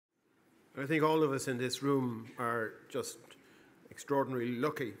I think all of us in this room are just extraordinarily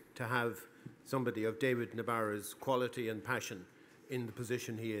lucky to have somebody of David Nabarro's quality and passion in the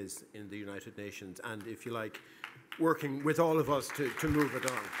position he is in the United Nations, and, if you like, working with all of us to move it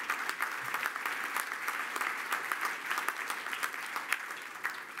on.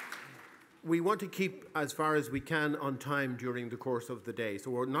 We want to keep as far as we can on time during the course of the day,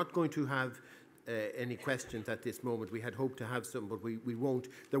 so we're not going to have any questions at this moment. We had hoped to have some, but we won't.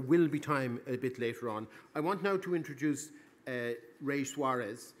 There will be time a bit later on. I want now to introduce Ray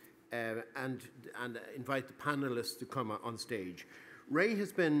Suarez and invite the panelists to come on stage. Ray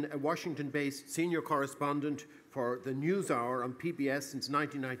has been a Washington-based senior correspondent for the NewsHour on PBS since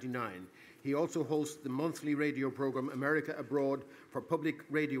 1999. He also hosts the monthly radio program America Abroad for Public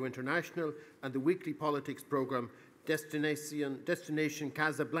Radio International and the weekly politics program Destination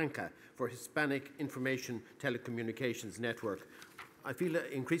Casablanca for Hispanic Information Telecommunications Network. I feel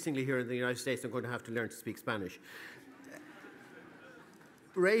increasingly here in the United States I'm going to have to learn to speak Spanish.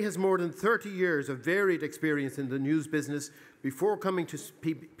 Ray has more than 30 years of varied experience in the news business. Before coming to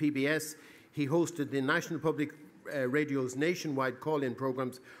PBS, he hosted the National Public Radio's nationwide call-in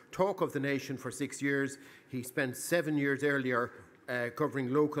programs Talk of the Nation for 6 years. He spent 7 years earlier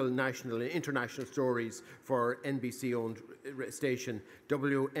covering local, national and international stories for NBC-owned station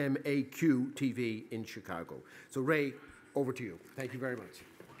WMAQ TV in Chicago. So Ray, over to you. Thank you very much.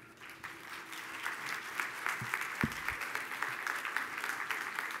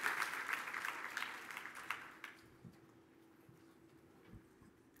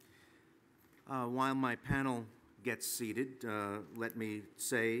 While my panel gets seated, let me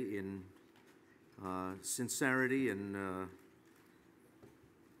say in sincerity and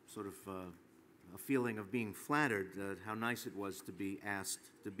sort of a feeling of being flattered how nice it was to be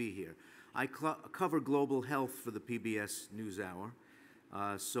asked to be here. I cover global health for the PBS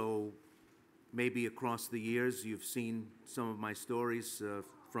NewsHour, so maybe across the years you've seen some of my stories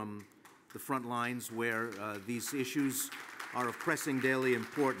from the front lines where these issues are of pressing daily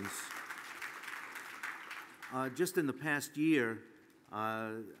importance. Just in the past year,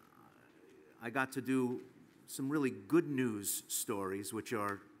 I got to do some really good news stories, which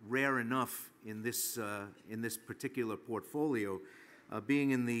are rare enough in this particular portfolio.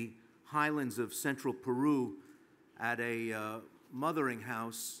 Being in the highlands of central Peru at a mothering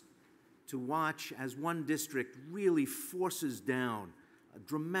house to watch as one district really forces down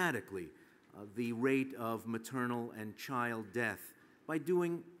dramatically the rate of maternal and child death by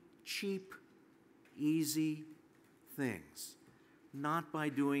doing cheap, easy things, not by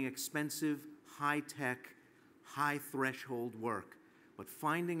doing expensive, high-tech, high-threshold work, but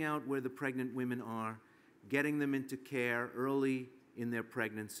finding out where the pregnant women are, getting them into care early in their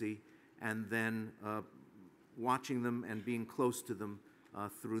pregnancy, and then watching them and being close to them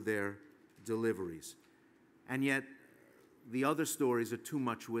through their deliveries. And yet, the other stories are too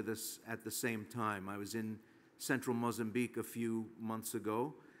much with us at the same time. I was in central Mozambique a few months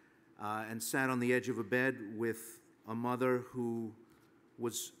ago, and sat on the edge of a bed with a mother who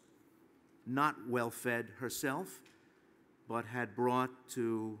was not well fed herself, but had brought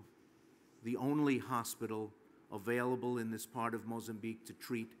to the only hospital available in this part of Mozambique to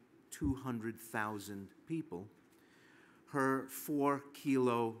treat 200,000 people, her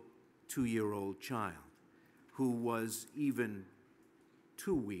 4-kilo, 2-year-old child, who was even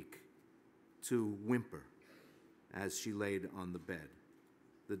too weak to whimper as she laid on the bed.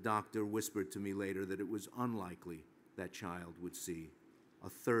 The doctor whispered to me later that it was unlikely that child would see a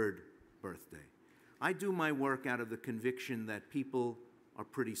third birthday. I do my work out of the conviction that people are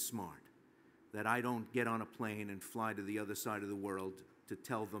pretty smart, that I don't get on a plane and fly to the other side of the world to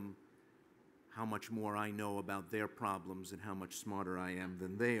tell them how much more I know about their problems and how much smarter I am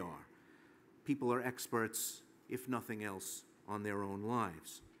than they are. People are experts, if nothing else, on their own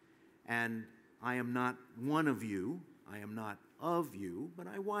lives. And I am not one of you, I am not of you, but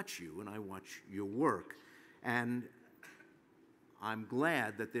I watch you and I watch your work. And I'm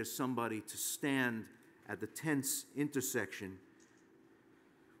glad that there's somebody to stand at the tense intersection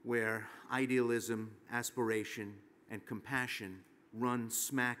where idealism, aspiration, and compassion run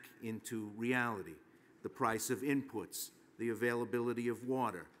smack into reality. The price of inputs, the availability of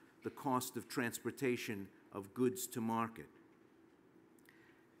water, the cost of transportation of goods to market.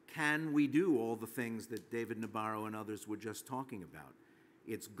 Can we do all the things that David Nabarro and others were just talking about?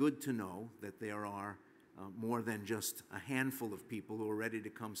 It's good to know that there are more than just a handful of people who are ready to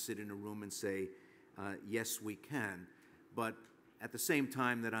come sit in a room and say, yes, we can. But at the same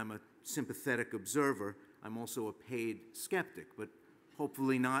time that I'm a sympathetic observer, I'm also a paid skeptic, but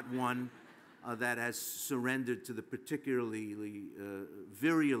hopefully not one that has surrendered to the particularly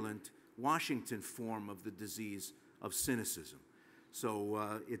virulent Washington form of the disease of cynicism.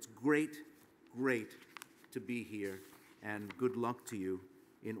 So it's great to be here, and good luck to you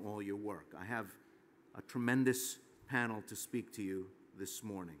in all your work. I have a tremendous panel to speak to you this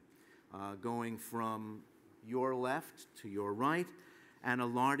morning, going from your left to your right. Anna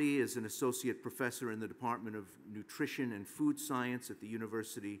Lartey is an associate professor in the Department of Nutrition and Food Science at the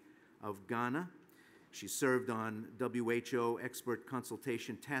University of Ghana. She served on WHO expert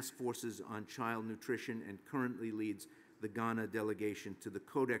consultation task forces on child nutrition and currently leads the Ghana delegation to the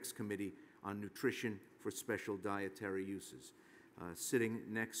Codex Committee on Nutrition for Special Dietary Uses. Sitting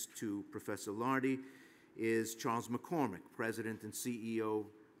next to Professor Lartey is Charles MacCormack, President and CEO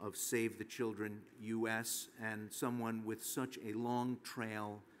of Save the Children US, and someone with such a long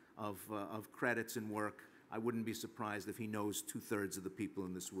trail of credits and work, I wouldn't be surprised if he knows 2/3 of the people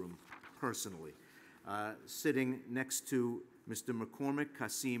in this room personally. Sitting next to Mr. MacCormack,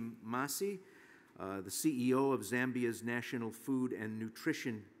 Cassim Masi, the CEO of Zambia's National Food and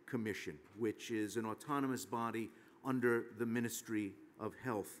Nutrition Commission, which is an autonomous body under the Ministry of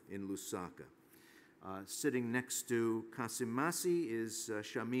Health in Lusaka. Sitting next to Cassim Masi is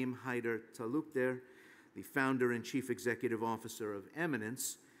Shamim Hayder Talukder, the founder and chief executive officer of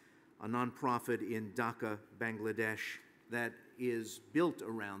Eminence, a nonprofit in Dhaka, Bangladesh, that is built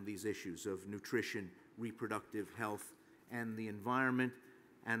around these issues of nutrition, reproductive health, and the environment.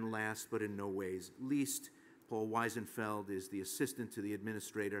 And last but in no ways least, Paul Weisenfeld is the assistant to the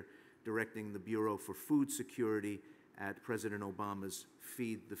administrator directing the Bureau for Food Security at President Obama's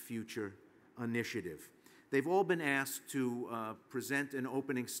Feed the Future initiative. They've all been asked to present an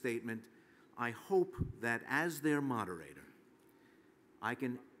opening statement. I hope that as their moderator, I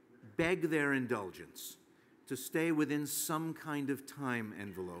can beg their indulgence to stay within some kind of time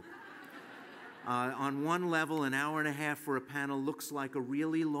envelope. On one level, an hour and a half for a panel looks like a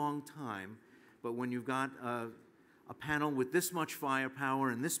really long time, but when you've got a panel with this much firepower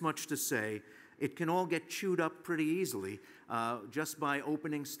and this much to say, it can all get chewed up pretty easily just by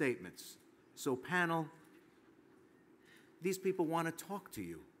opening statements. So panel, these people want to talk to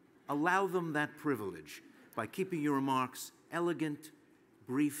you. Allow them that privilege by keeping your remarks elegant,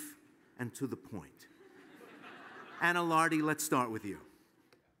 brief, and to the point. Anna Lartey, let's start with you.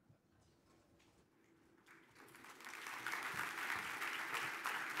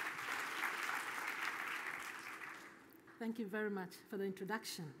 Thank you very much for the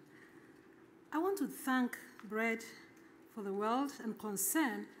introduction. I want to thank Bread for the World and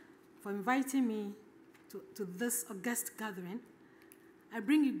Concern for inviting me to this august gathering. I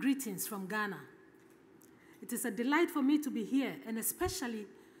bring you greetings from Ghana. It is a delight for me to be here, and especially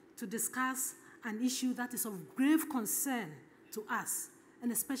to discuss an issue that is of grave concern to us,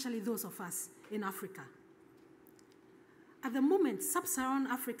 and especially those of us in Africa. At the moment, sub-Saharan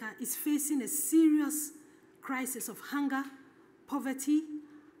Africa is facing a serious crisis of hunger, poverty,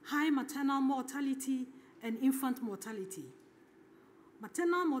 high maternal mortality, and infant mortality.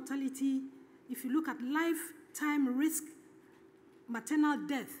 Maternal mortality, if you look at lifetime risk, maternal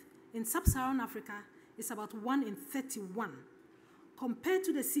death in sub-Saharan Africa is about 1 in 31. Compared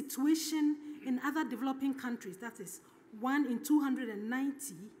to the situation in other developing countries, that is 1 in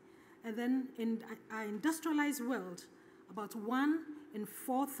 290, and then in our industrialized world, about 1 in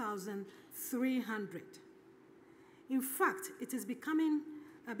 4,300. In fact, it is becoming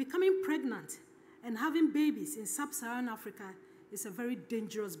pregnant and having babies in sub-Saharan Africa is a very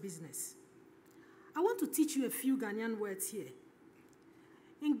dangerous business. I want to teach you a few Ghanaian words here.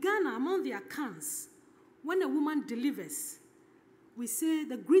 In Ghana, among the accounts, when a woman delivers, we say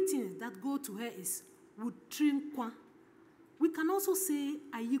the greetings that go to her is Wutrinkwa. We can also say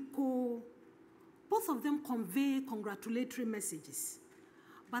Ayiko. Both of them convey congratulatory messages.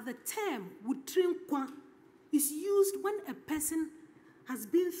 But the term Wutrinkwa is used when a person has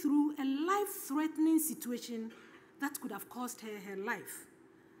been through a life-threatening situation that could have cost her her life.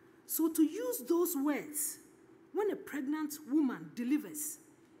 So to use those words when a pregnant woman delivers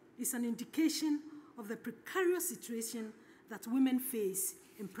is an indication of the precarious situation that women face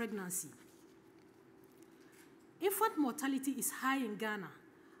in pregnancy. Infant mortality is high in Ghana,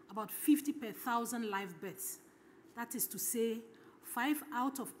 about 50 per 1,000 live births. That is to say, 5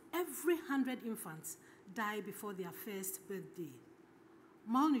 out of every 100 infants die before their first birthday.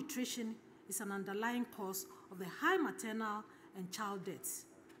 Malnutrition is an underlying cause of the high maternal and child deaths.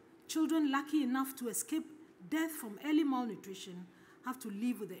 Children lucky enough to escape death from early malnutrition have to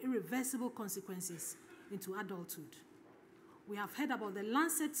live with the irreversible consequences into adulthood. We have heard about the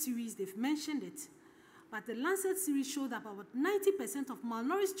Lancet series, they've mentioned it, but the Lancet series showed that about 90% of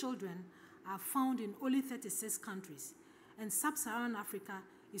malnourished children are found in only 36 countries, and sub-Saharan Africa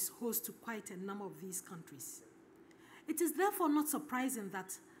is host to quite a number of these countries. It is therefore not surprising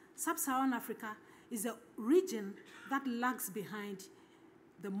that Sub-Saharan Africa is a region that lags behind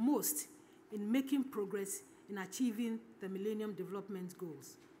the most in making progress in achieving the Millennium Development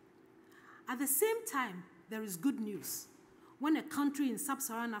Goals. At the same time, there is good news when a country in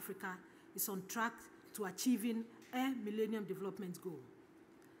Sub-Saharan Africa is on track to achieving a Millennium Development Goal.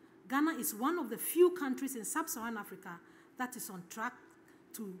 Ghana is one of the few countries in Sub-Saharan Africa that is on track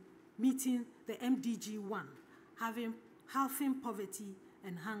to meeting the MDG 1, halving poverty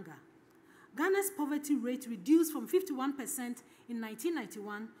and hunger. Ghana's poverty rate reduced from 51% in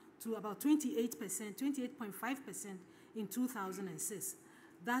 1991 to about 28%, 28.5% in 2006,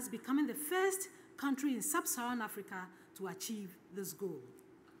 thus becoming the first country in Sub-Saharan Africa to achieve this goal.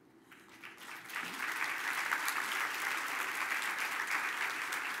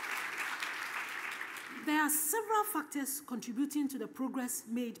 There are several factors contributing to the progress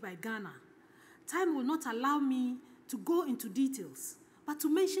made by Ghana. Time will not allow me to go into details, but to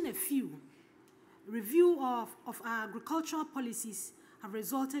mention a few. Review of our agricultural policies have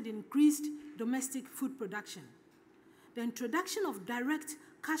resulted in increased domestic food production. The introduction of direct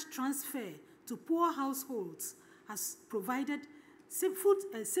cash transfer to poor households has provided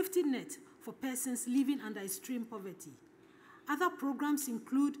a safety net for persons living under extreme poverty. Other programs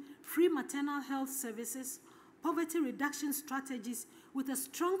include free maternal health services, poverty reduction strategies with a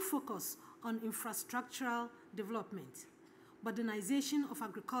strong focus on infrastructural development, modernization of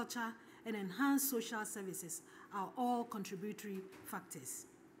agriculture, and enhanced social services are all contributory factors.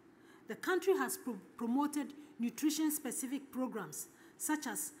 The country has promoted nutrition-specific programs such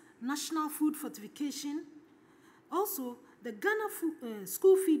as national food fortification. Also, the Ghana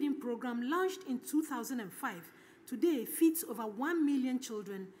School Feeding Program, launched in 2005, today feeds over 1 million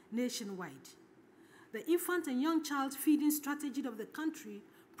children nationwide. The infant and young child feeding strategy of the country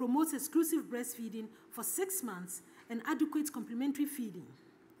promotes exclusive breastfeeding for 6 months and adequate complementary feeding.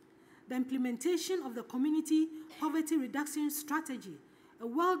 The implementation of the Community Poverty Reduction Strategy, a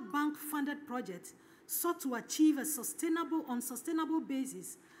World Bank-funded project, sought to achieve on sustainable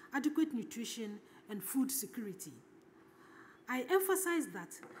basis, adequate nutrition and food security. I emphasize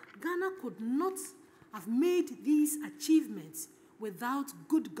that Ghana could not have made these achievements without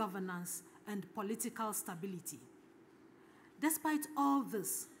good governance and political stability. Despite all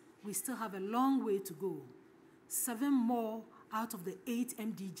this, we still have a long way to go. 7 more out of the 8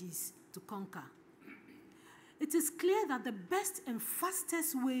 MDGs to conquer. It is clear that the best and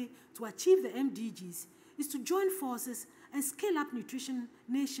fastest way to achieve the MDGs is to join forces and scale up nutrition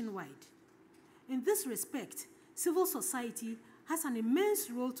nationwide. In this respect, civil society has an immense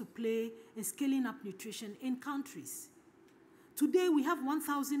role to play in scaling up nutrition in countries. Today, we have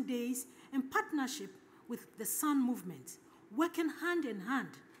 1,000 days in partnership with the Sun Movement, working hand in hand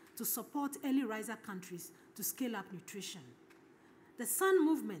to support early riser countries to scale up nutrition. The Sun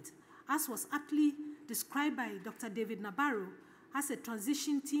Movement, as was aptly described by Dr. David Nabarro, has a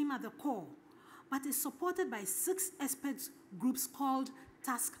transition team at the core, but is supported by 6 expert groups called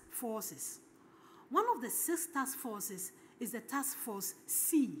task forces. One of the 6 task forces is the Task Force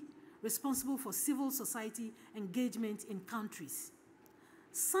C, responsible for civil society engagement in countries.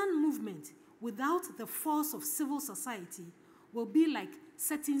 Sun Movement, without the force of civil society, will be like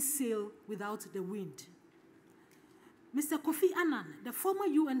setting sail without the wind. Mr. Kofi Annan, the former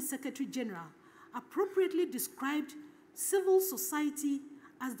UN Secretary General, appropriately described civil society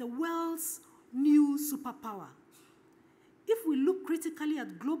as the world's new superpower. If we look critically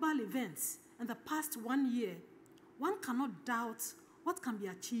at global events in the past 1 year, one cannot doubt what can be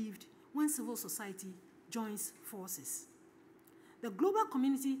achieved when civil society joins forces. The global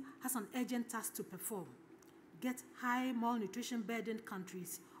community has an urgent task to perform: get high malnutrition burdened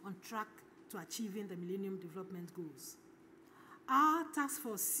countries on track to achieving the Millennium Development Goals. Our Task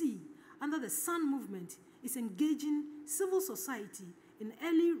Force C, under the Sun Movement, is engaging civil society in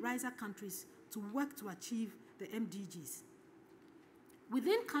early riser countries to work to achieve the MDGs.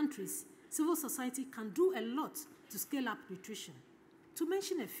 Within countries, civil society can do a lot to scale up nutrition. To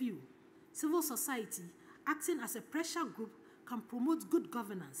mention a few, civil society, acting as a pressure group, can promote good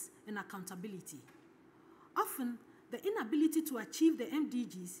governance and accountability. Often, the inability to achieve the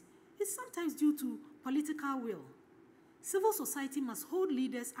MDGs is sometimes due to political will. Civil society must hold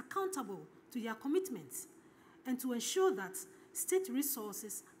leaders accountable to their commitments and to ensure that state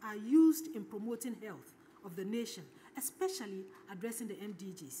resources are used in promoting health of the nation, especially addressing the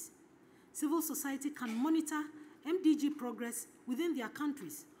MDGs. Civil society can monitor MDG progress within their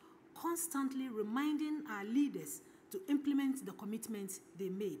countries, constantly reminding our leaders to implement the commitments they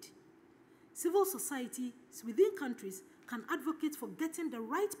made. Civil society within countries can advocate for getting the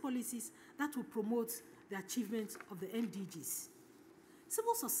right policies that will promote the achievement of the MDGs.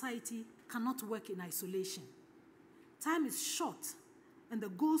 Civil society cannot work in isolation. Time is short, and the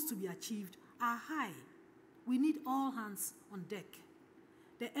goals to be achieved are high. We need all hands on deck.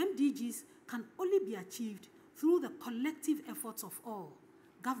 The MDGs can only be achieved through the collective efforts of all: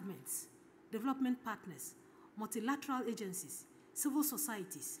 governments, development partners, multilateral agencies, civil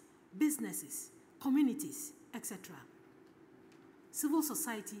societies, businesses, communities, etc. Civil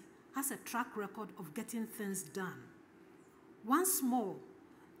society has a track record of getting things done. Once more,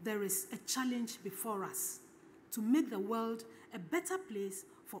 there is a challenge before us to make the world a better place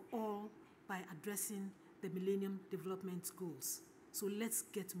for all by addressing the Millennium Development Goals. So let's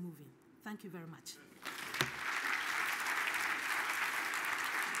get moving. Thank you very much.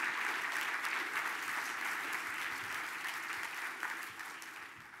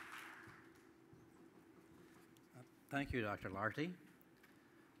 Thank you, Dr. Lartey.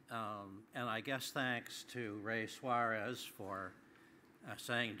 And I guess thanks to Ray Suarez for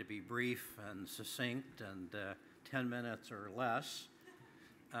saying to be brief and succinct and 10 minutes or less.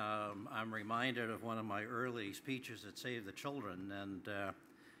 I'm reminded of one of my early speeches at Save the Children, and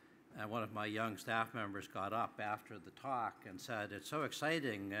one of my young staff members got up after the talk and said, "It's so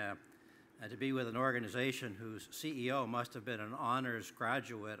exciting to be with an organization whose CEO must have been an honors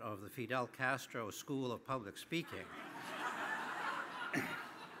graduate of the Fidel Castro School of Public Speaking."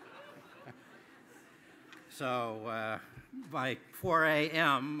 So by 4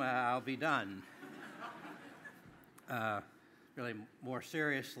 a.m., I'll be done. Really, more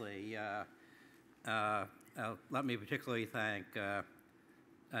seriously, let me particularly thank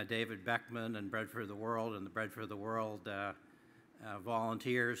David Beckman and Bread for the World and the Bread for the World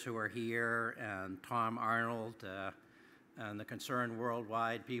volunteers who are here, and Tom Arnold and the Concerned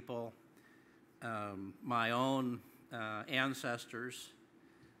Worldwide people. My own ancestors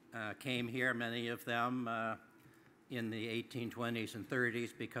came here, many of them in the 1820s and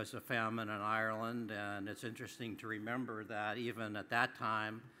 30s because of famine in Ireland, and it's interesting to remember that even at that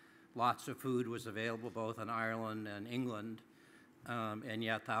time, lots of food was available both in Ireland and England, and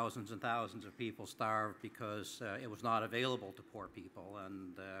yet thousands and thousands of people starved because it was not available to poor people,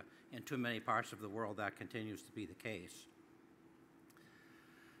 and in too many parts of the world that continues to be the case.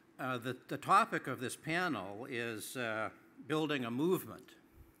 The topic of this panel is building a movement,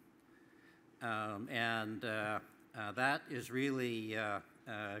 and that is really,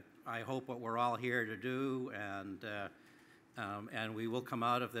 I hope, what we're all here to do, and we will come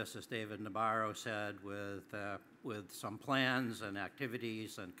out of this, as David Nabarro said, with some plans and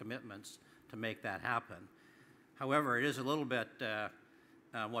activities and commitments to make that happen. However, it is a little bit,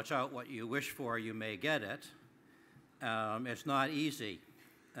 watch out what you wish for, you may get it. It's not easy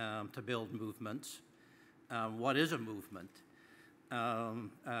to build movements. What is a movement?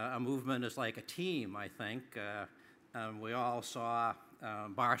 A movement is like a team, I think. We all saw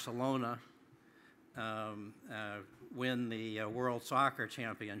Barcelona win the World Soccer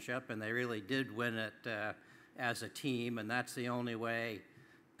Championship, and they really did win it as a team, and that's the only way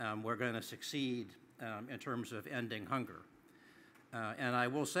we're going to succeed in terms of ending hunger. And I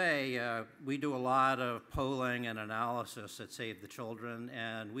will say, we do a lot of polling and analysis at Save the Children,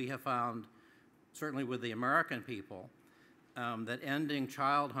 and we have found, certainly with the American people, that ending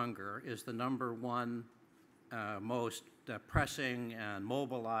child hunger is the #1 most pressing and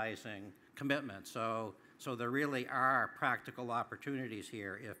mobilizing commitment. So there really are practical opportunities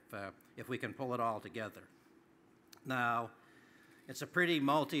here if we can pull it all together. Now, it's a pretty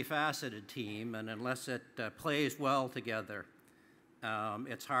multifaceted team, and unless it plays well together,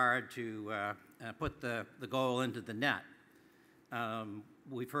 it's hard to put the goal into the net.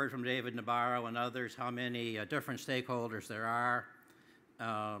 We've heard from David Nabarro and others how many different stakeholders there are.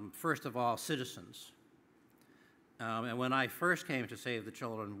 First of all, citizens. And when I first came to Save the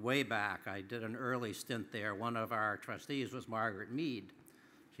Children way back, I did an early stint there. One of our trustees was Margaret Mead.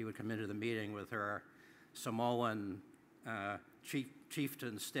 She would come into the meeting with her Samoan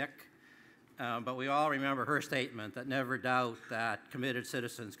chieftain stick. But we all remember her statement that never doubt that committed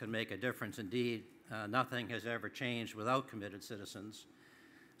citizens can make a difference. Indeed, nothing has ever changed without committed citizens.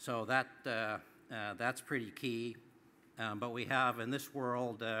 So that's pretty key. But we have in this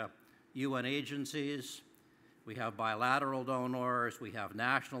world UN agencies, we have bilateral donors, we have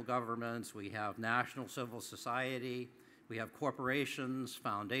national governments, we have national civil society, we have corporations,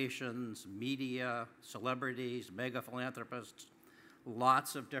 foundations, media, celebrities, mega philanthropists.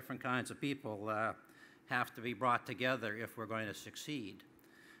 Lots of different kinds of people have to be brought together if we're going to succeed,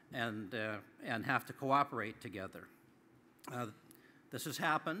 and have to cooperate together. This has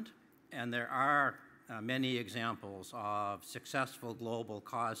happened, and there are many examples of successful global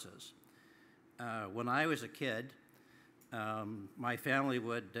causes. When I was a kid, my family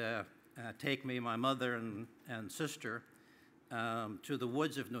would take me, my mother and sister, to the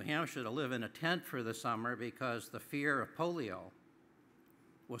woods of New Hampshire to live in a tent for the summer because the fear of polio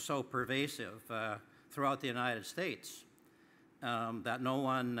was so pervasive throughout the United States that no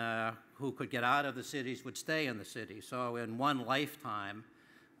one who could get out of the cities would stay in the city. So in one lifetime,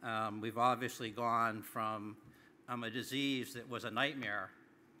 we've obviously gone from a disease that was a nightmare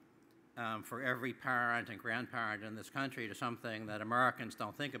for every parent and grandparent in this country to something that Americans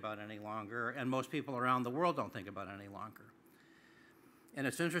don't think about any longer, and most people around the world don't think about any longer. And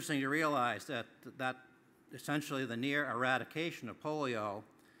it's interesting to realize that essentially the near eradication of polio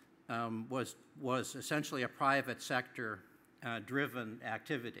was essentially a private sector driven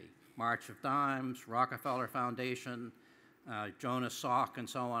activity. March of Dimes, Rockefeller Foundation, Jonas Salk, and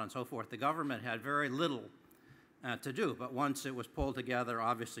so on and so forth. The government had very little to do, but once it was pulled together,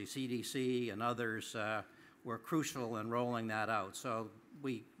 obviously CDC and others were crucial in rolling that out. So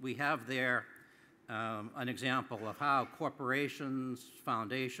we have there an example of how corporations,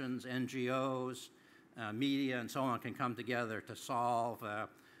 foundations, NGOs, media, and so on can come together to solve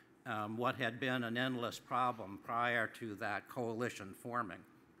what had been an endless problem prior to that coalition forming.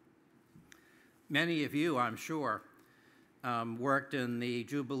 Many of you, I'm sure, worked in the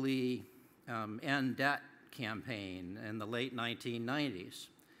Jubilee End Debt campaign in the late 1990s.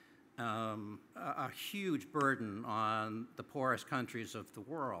 A huge burden on the poorest countries of the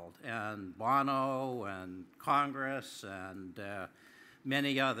world, and Bono and Congress and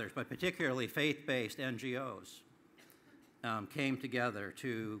many others, but particularly faith-based NGOs came together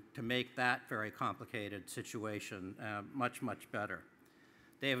to make that very complicated situation much, much better.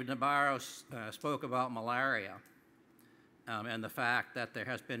 David Nabarro spoke about malaria and the fact that there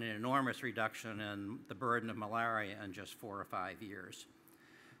has been an enormous reduction in the burden of malaria in just 4 or 5 years.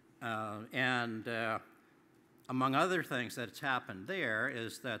 Among other things that's happened there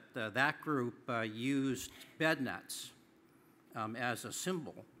is that that group used bed nets as a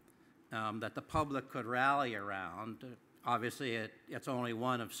symbol that the public could rally around. Obviously, it's only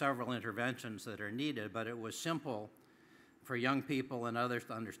one of several interventions that are needed, but it was simple for young people and others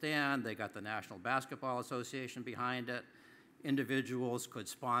to understand. They got the National Basketball Association behind it. Individuals could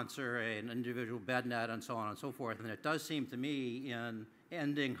sponsor an individual bed net and so on and so forth. And it does seem to me in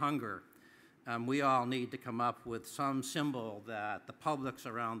ending hunger, we all need to come up with some symbol that the publics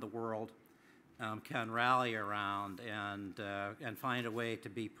around the world can rally around and find a way to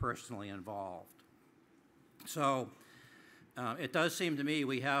be personally involved. So it does seem to me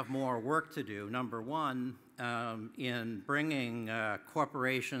we have more work to do. Number one, in bringing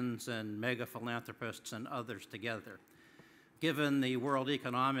corporations and mega philanthropists and others together. Given the world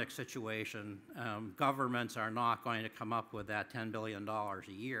economic situation, governments are not going to come up with that $10 billion a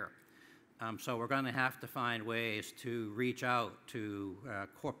year. So we're going to have to find ways to reach out to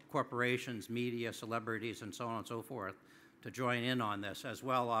corporations, media, celebrities, and so on and so forth to join in on this, as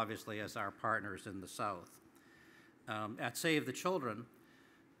well, obviously, as our partners in the South. At Save the Children,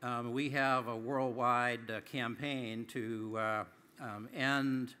 we have a worldwide campaign to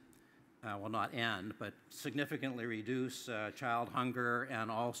end well, not end, but significantly reduce child hunger and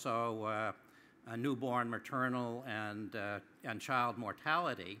also newborn maternal and child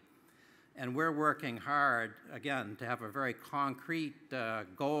mortality. And we're working hard, again, to have a very concrete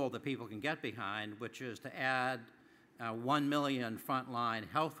goal that people can get behind, which is to add 1 million frontline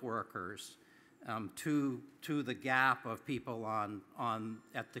health workers to the gap of people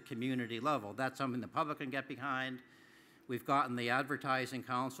at the community level. That's something the public can get behind. We've gotten the Advertising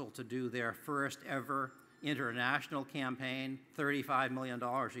Council to do their first ever international campaign, $35 million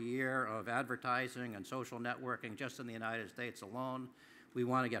a year of advertising and social networking just in the United States alone. We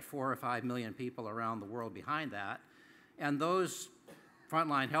want to get 4 or 5 million people around the world behind that. And those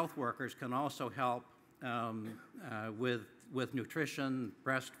frontline health workers can also help with nutrition,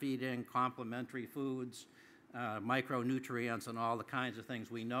 breastfeeding, complementary foods, micronutrients, and all the kinds of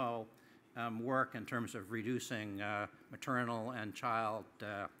things we know work in terms of reducing maternal and child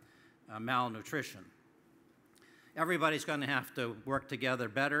malnutrition. Everybody's going to have to work together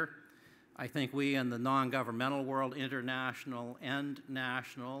better. I think we in the non-governmental world, international and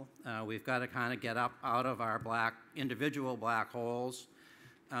national, we've got to kind of get up out of our individual black holes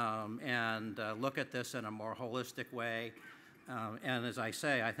and look at this in a more holistic way. And as I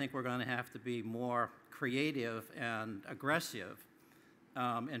say, I think we're going to have to be more creative and aggressive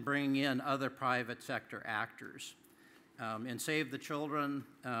and bringing in other private sector actors. In Save the Children,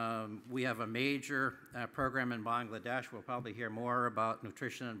 we have a major program in Bangladesh. We'll probably hear more about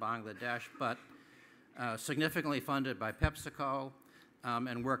nutrition in Bangladesh, but significantly funded by PepsiCo,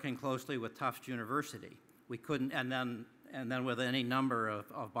 and working closely with Tufts University. We couldn't, and then with any number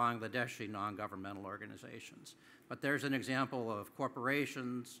of Bangladeshi non-governmental organizations. But there's an example of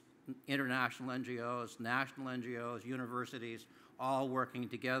corporations, international NGOs, national NGOs, universities, all working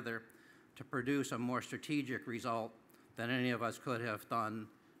together to produce a more strategic result than any of us could have done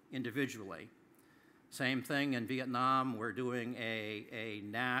individually. Same thing in Vietnam. We're doing a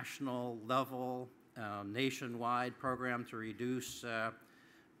national level, nationwide program to reduce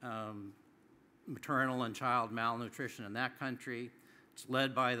maternal and child malnutrition in that country. It's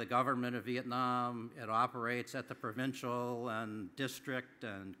led by the government of Vietnam. It operates at the provincial and district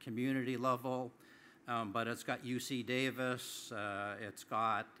and community level, but it's got UC Davis, it's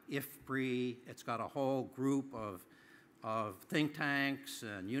got IFPRI, it's got a whole group of think tanks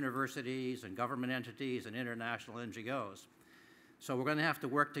and universities and government entities and international NGOs. So we're going to have to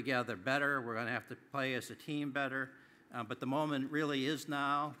work together better. We're going to have to play as a team better. But the moment really is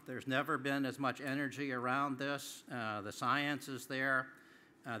now. There's never been as much energy around this. The science is there.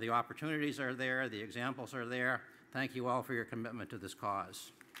 The opportunities are there. The examples are there. Thank you all for your commitment to this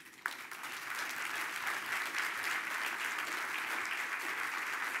cause.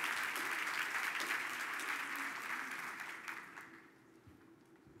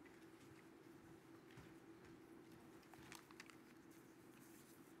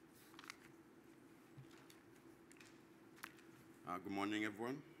 Good morning,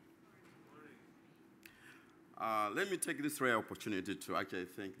 everyone. Let me take this rare opportunity to actually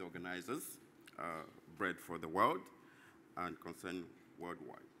thank the organizers, Bread for the World and Concern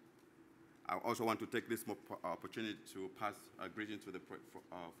Worldwide. I also want to take this opportunity to pass a greeting to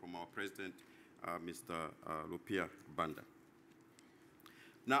from our President, Mr. Lupia Banda.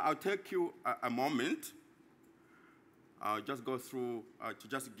 Now, I'll take you a moment. I'll just go through to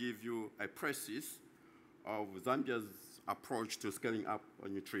just give you a precis of Zambia's approach to scaling up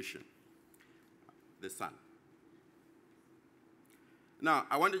nutrition, the sun. Now,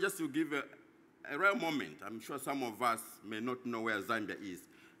 I wanted just to give a rare moment. I'm sure some of us may not know where Zambia is.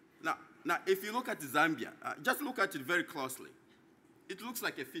 Now, if you look at Zambia, just look at it very closely. It looks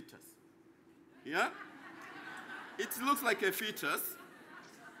like a fetus. Yeah? It looks like a fetus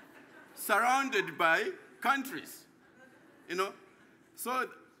surrounded by countries. You know? So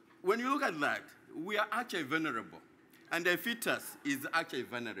when you look at that, we are actually vulnerable. And the fetus is actually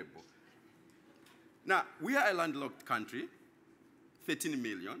vulnerable. Now, we are a landlocked country, 13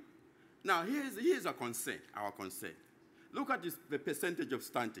 million. Now, here's our concern. Look at the percentage of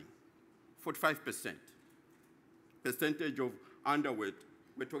stunting, 45%. Percentage of underweight,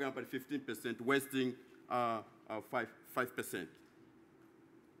 we're talking about 15%, wasting 5%.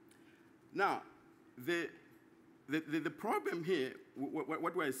 Now, the problem here,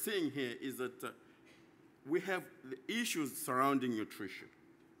 what we're seeing here is that we have the issues surrounding nutrition.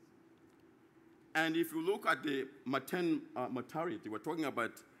 And if you look at the mortality, we're talking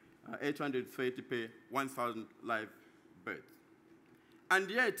about 830 per 1,000 live births. And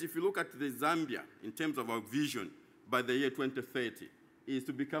yet, if you look at the Zambia, in terms of our vision by the year 2030, is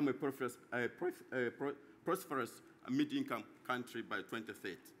to become a prosperous mid-income country by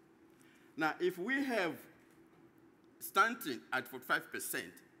 2030. Now, if we have stunting at 45%,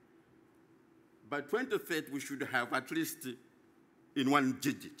 by 2030, we should have at least in one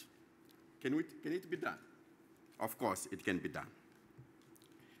digit. Can it be done? Of course, it can be done.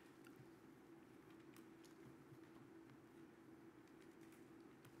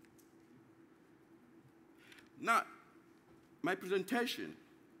 Now, my presentation,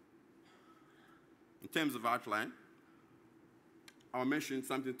 in terms of outline, I'll mention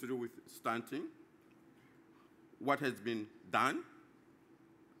something to do with stunting, what has been done,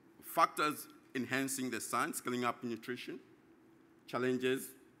 factors enhancing the sun, scaling up nutrition, challenges,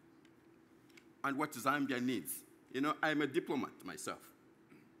 and what Zambia needs. You know, I'm a diplomat myself.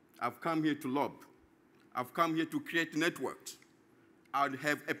 I've come here to lobby. I've come here to create networks. I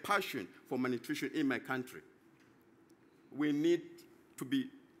have a passion for malnutrition in my country. We need to be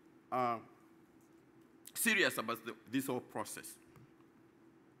serious about this whole process.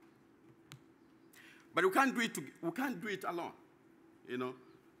 But we can't do it alone, you know.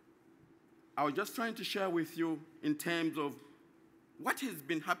 I was just trying to share with you in terms of what has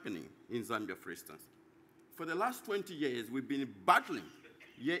been happening in Zambia, for instance. For the last 20 years, we've been battling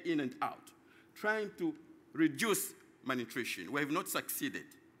year in and out, trying to reduce malnutrition. We have not succeeded.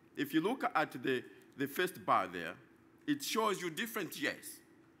 If you look at the first bar there, it shows you different years.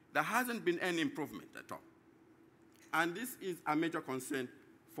 There hasn't been any improvement at all. And this is a major concern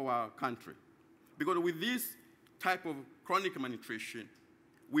for our country. Because with this type of chronic malnutrition,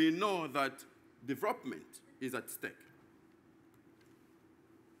 we know that development is at stake.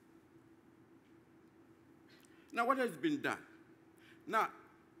 Now, what has been done? Now,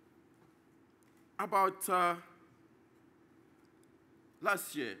 about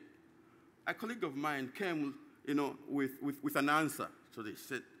last year, a colleague of mine came, with an answer to this.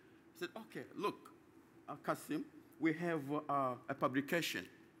 He said, okay, look, Cassim, we have a publication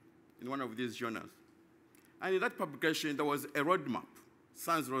in one of these journals. And in that publication, there was a roadmap,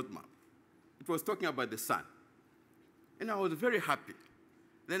 sun's roadmap. It was talking about the sun. And I was very happy.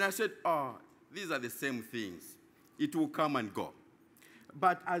 Then I said, oh, these are the same things. It will come and go.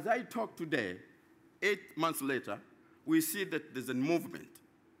 But as I talk today, 8 months later, we see that there's a movement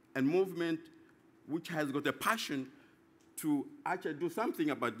which has got a passion to actually do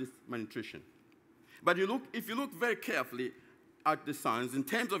something about this malnutrition. But if you look very carefully at the science, in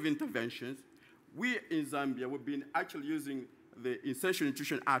terms of interventions, we in Zambia, we've been actually using the essential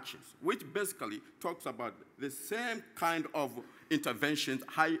nutrition actions, which basically talks about the same kind of interventions,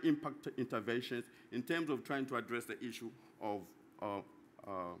 high-impact interventions, in terms of trying to address the issue of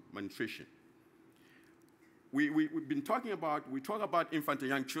malnutrition. We talk about infant and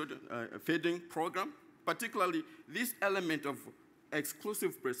young children feeding program, particularly this element of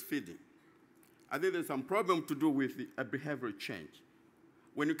exclusive breastfeeding. I think there's some problem to do with a behavioral change.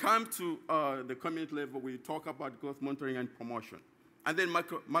 When you come to the community level, we talk about growth monitoring and promotion, and then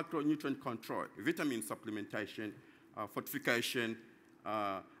macronutrient control, vitamin supplementation, fortification,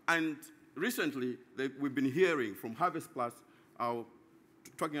 and recently we've been hearing from Harvest Plus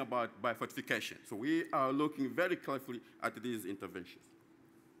talking about biofortification. So we are looking very carefully at these interventions.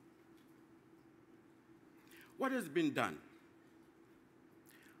 What has been done?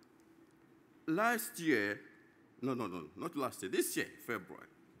 Last year, not last year, this year, February,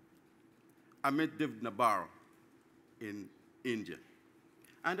 I met David Nabarro in India.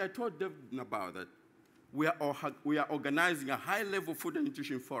 And I told David Nabarro that we are organizing a high-level food and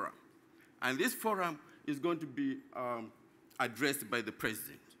nutrition forum. And this forum is going to be addressed by the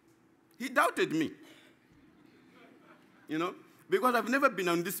president. He doubted me, because I've never been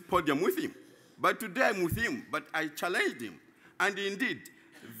on this podium with him. But today I'm with him, but I challenged him. And indeed,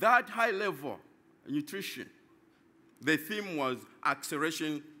 that high-level nutrition, the theme was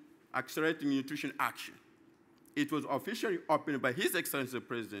accelerating nutrition action. It was officially opened by His Excellency the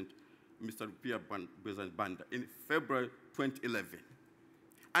President, Mr. Pierre Banda, in February 2011.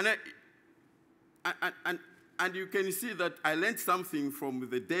 And you can see that I learned something from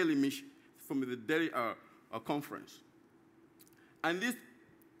the daily mission, from the daily conference. And this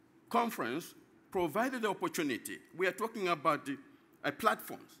conference provided the opportunity. We are talking about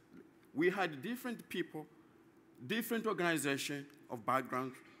platforms. We had different people, different organizations of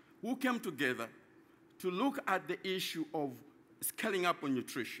backgrounds who came together to look at the issue of scaling up on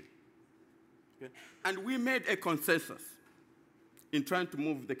nutrition. Okay? And we made a consensus in trying to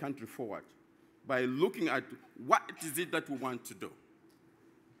move the country forward by looking at what is it that we want to do.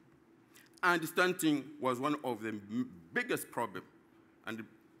 And stunting was one of the biggest problems, and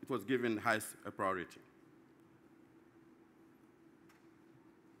it was given highest priority.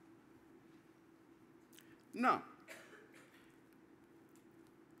 Now,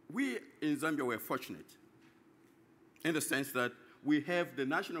 we in Zambia were fortunate in the sense that we have the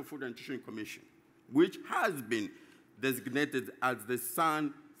National Food and Nutrition Commission, which has been designated as the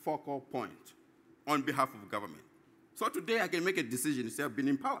sun focal point on behalf of government. So today I can make a decision and say I've been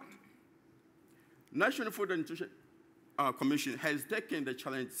empowered. National Food and Nutrition Commission has taken the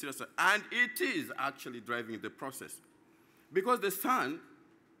challenge seriously, and it is actually driving the process. Because the sun,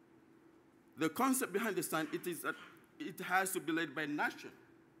 the concept behind the sun, it is that it has to be led by national.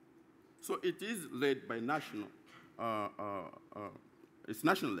 So it is led by national, it's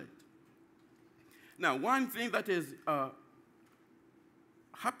national led. Now, one thing that has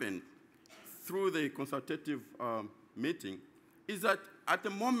happened through the consultative meeting is that at the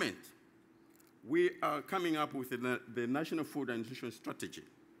moment, we are coming up with the National Food and Nutrition Strategy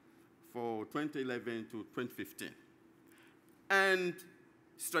for 2011 to 2015. And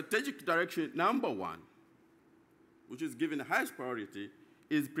strategic direction number 1, which is given the highest priority,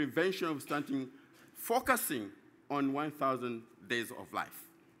 is prevention of stunting, focusing on 1,000 days of life.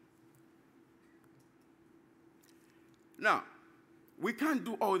 Now, we can't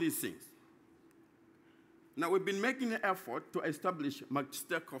do all these things. Now, we've been making an effort to establish a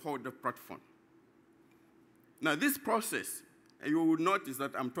stakeholder platform. Now, this process, you will notice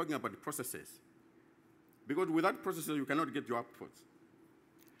that I'm talking about the processes, because without processes, you cannot get your outputs.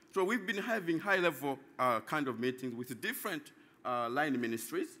 So we've been having high-level kind of meetings with different line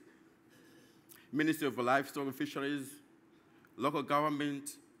ministries, Ministry of Livestock and Fisheries, local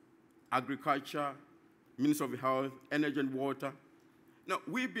government, Agriculture, Ministry of Health, Energy and Water. Now,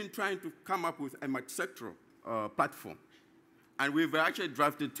 we've been trying to come up with a multi-sectoral platform. And we've actually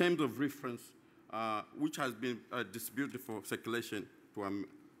drafted terms of reference, which has been distributed for circulation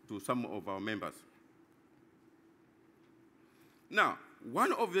to some of our members. Now,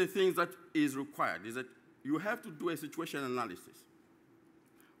 one of the things that is required is that you have to do a situation analysis.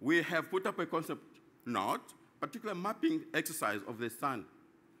 We have put up a concept note, particular mapping exercise of the sun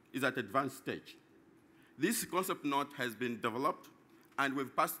is at advanced stage. This concept note has been developed, and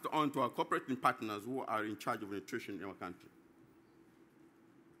we've passed it on to our cooperating partners who are in charge of nutrition in our country.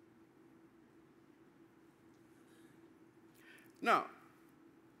 Now,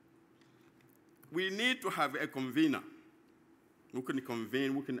 we need to have a convener who can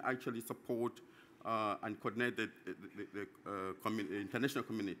convene, who can actually support and coordinate the international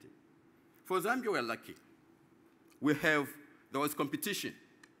community. For Zambia, we're lucky. There was competition.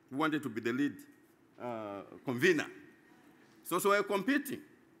 We wanted to be the lead convener. So we're competing.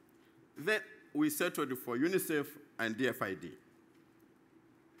 Then we settled for UNICEF and DFID.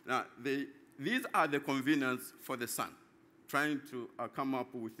 Now, these are the conveners for the sun, trying to come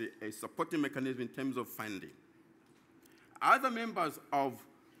up with a supporting mechanism in terms of funding. Other members of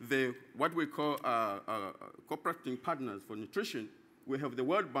what we call cooperating partners for nutrition, we have the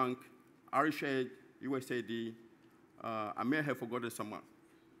World Bank, Irish Aid, USAID, I may have forgotten someone.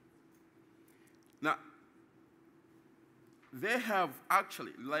 Now, they have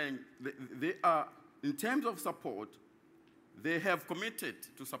actually, they are, in terms of support, they have committed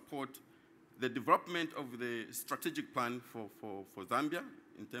to support the development of the strategic plan for Zambia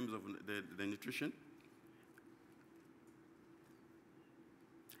in terms of the nutrition.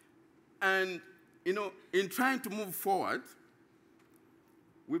 And, you know, in trying to move forward,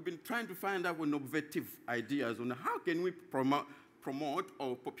 we've been trying to find out innovative ideas on how can we promote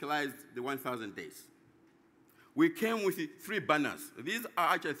or popularize the 1,000 days. We came with 3 banners. These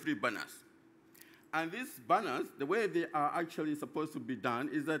are actually 3 banners. And these banners, the way they are actually supposed to be done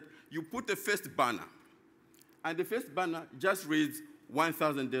is that you put the first banner, and the first banner just reads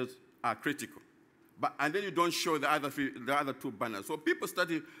 1,000 days are critical. And then you don't show the other 2 banners. So people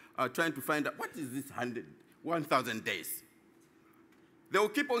started trying to find out, what is this 1,000 days? They will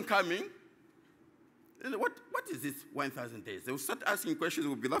keep on coming. What is this 1,000 days? They will start asking questions,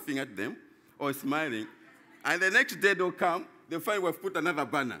 we'll be laughing at them or smiling. And the next day they'll come, they'll find we've put another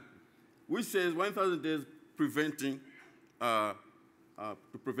banner, which says 1,000 days preventing, to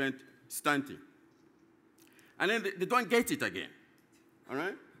prevent stunting. And then they don't get it again, all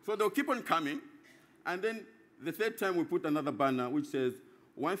right? So they'll keep on coming, and then the third time we put another banner which says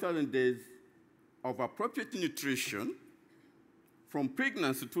 1,000 days of appropriate nutrition from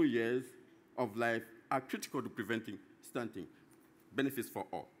pregnancy to 2 years of life are critical to preventing stunting. Benefits for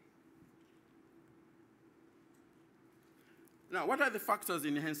all. Now, what are the factors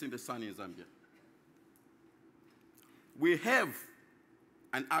enhancing the sun in Zambia? We have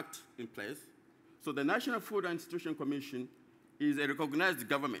an act in place. So the National Food and Nutrition Commission is a recognized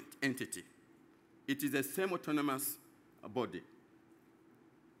government entity. It is a semi-autonomous body.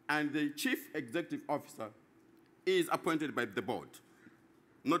 And the chief executive officer is appointed by the board,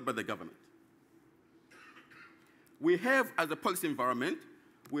 not by the government. We have, as a policy environment,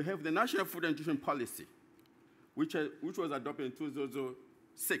 we have the National Food and Nutrition Policy, which was adopted in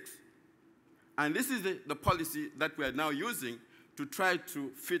 2006. And this is the policy that we are now using to try to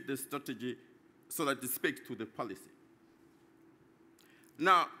fit the strategy so that it speaks to the policy.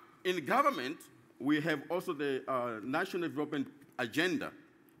 Now, in government, we have also the National Development Agenda.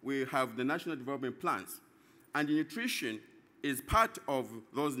 We have the National Development Plans. And nutrition is part of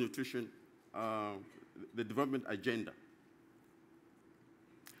those nutrition, the development agenda.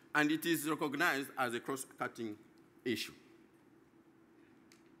 And it is recognized as a cross-cutting issue.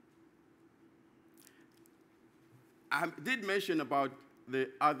 I did mention about the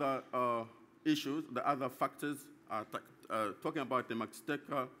other issues, the other factors, talking about the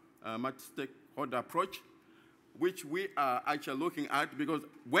multi-stakeholder approach, which we are actually looking at, because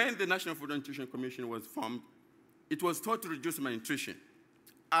when the National Food and Nutrition Commission was formed, it was thought to reduce malnutrition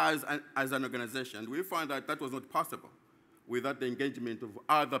as an organization. We found that that was not possible without the engagement of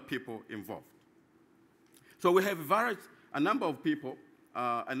other people involved. So we have a number of people,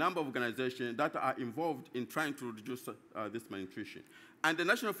 a number of organizations that are involved in trying to reduce this malnutrition. And the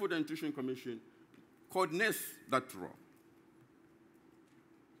National Food and Nutrition Commission coordinates that role.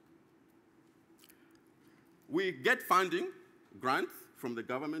 We get funding, grants from the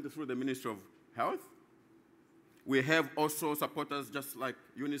government through the Ministry of Health. We have also supporters just like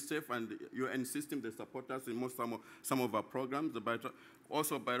UNICEF and the UN system. They support us in some of our programs.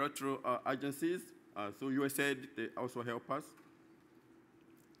 Also bilateral agencies, through USAID, they also help us.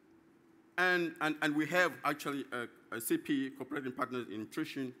 And we have actually a CP, Cooperating Partners in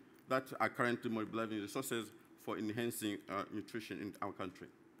Nutrition, that are currently mobilizing resources for enhancing nutrition in our country.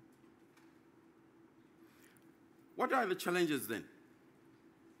 What are the challenges then?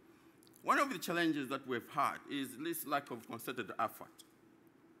 One of the challenges that we've had is this lack of concerted effort.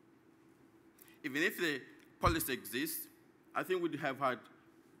 Even if the policy exists, I think we'd have had,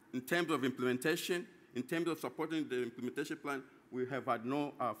 in terms of implementation, in terms of supporting the implementation plan, we have had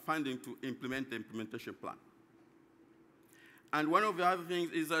no funding to implement the implementation plan. And one of the other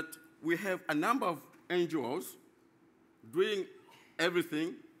things is that we have a number of NGOs doing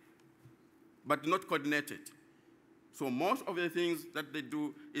everything, but not coordinated. So most of the things that they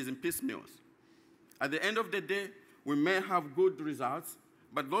do is in piecemeals. At the end of the day, we may have good results,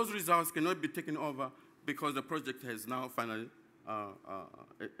 but those results cannot be taken over because the project has now finally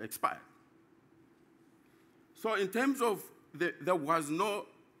expired. So in terms of, there was no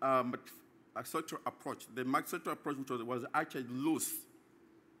sectoral approach. The sectoral approach was actually loose.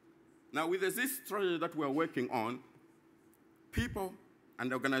 Now with this strategy that we're working on, people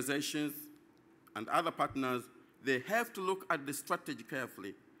and organizations and other partners, they have to look at the strategy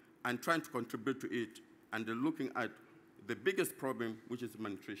carefully and trying to contribute to it, and they're looking at the biggest problem, which is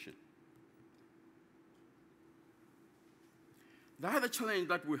malnutrition. The other challenge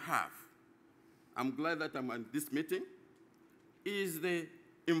that we have, I'm glad that I'm at this meeting, is the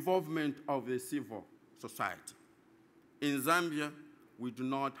involvement of the civil society. In Zambia, we do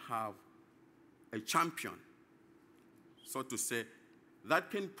not have a champion, so to say,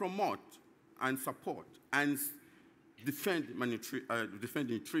 that can promote and support and defend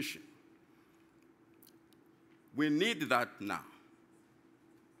nutrition. We need that now,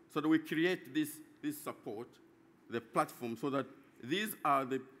 so that we create this support, the platform, so that these are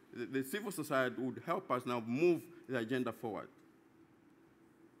the civil society would help us now move the agenda forward.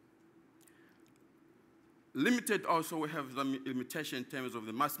 Limited also, we have the limitation in terms of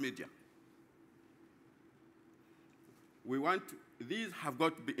the mass media. These have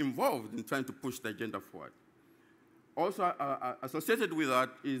got to be involved in trying to push the agenda forward. Also associated with that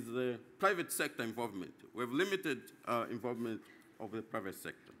is the private sector involvement. We have limited involvement of the private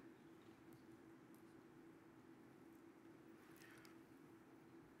sector.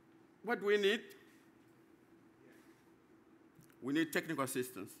 What we need? We need technical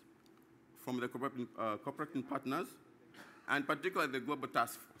assistance from the cooperating partners, and particularly the Global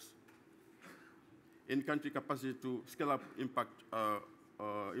Task Force, in-country capacity to scale up impact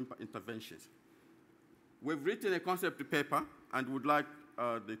interventions. We've written a concept paper and would like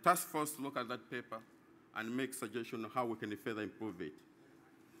the task force to look at that paper and make suggestions on how we can further improve it.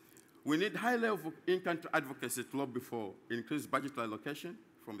 We need high level of in-country advocacy to lobby for increased budget allocation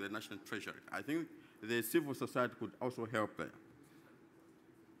from the National Treasury. I think the civil society could also help there.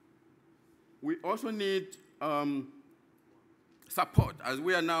 We also need support. As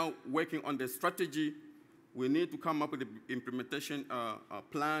we are now working on the strategy, we need to come up with the implementation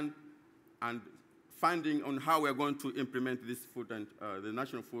plan and funding on how we're going to implement this food and the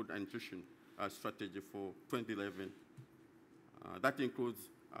National Food and Nutrition Strategy for 2011. That includes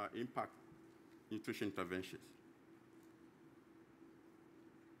impact nutrition interventions.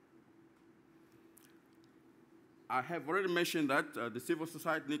 I have already mentioned that the civil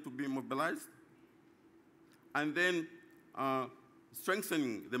society needs to be mobilized, and then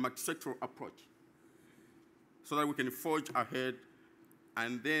strengthening the multi-sectoral approach so that we can forge ahead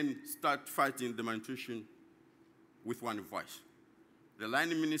and then start fighting the malnutrition with one voice. The line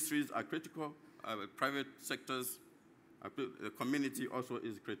ministries are critical, private sectors, the community also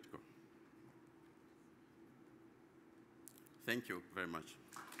is critical. Thank you very much.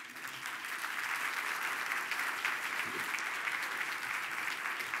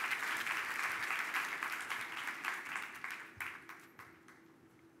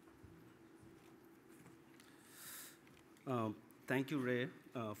 Thank you, Ray,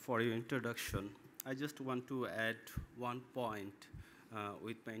 for your introduction. I just want to add one point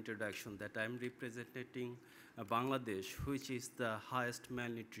with my introduction, that I'm representing Bangladesh, which is the highest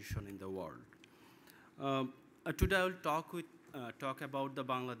malnutrition in the world. Today I will talk about the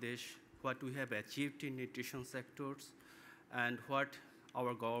Bangladesh, what we have achieved in nutrition sectors, and what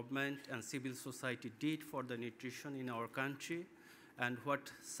our government and civil society did for the nutrition in our country, and what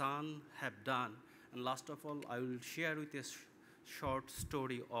some have done. And last of all, I will share with you a short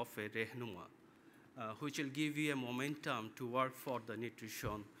story of a Rehnuma, which will give you a momentum to work for the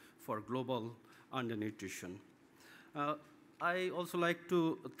nutrition, for global undernutrition. I also like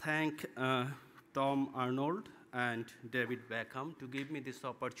to thank Tom Arnold and David Beckham to give me this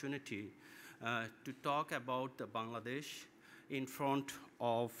opportunity to talk about Bangladesh in front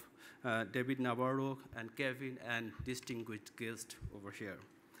of David Navarro and Kevin and distinguished guests over here.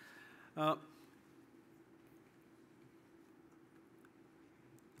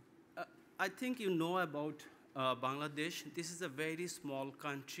 I think you know about Bangladesh. This is a very small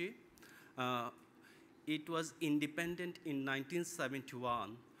country. It was independent in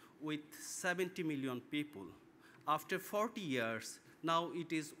 1971 with 70 million people. After 40 years, now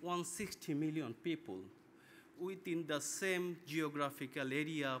it is 160 million people within the same geographical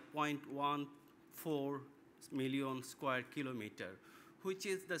area, 0.14 million square kilometer, which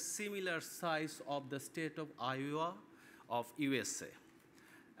is the similar size of the state of Iowa of USA.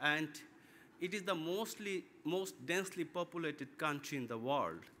 And it is the most densely populated country in the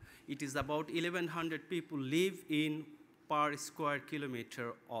world. It is about 1,100 people live in per square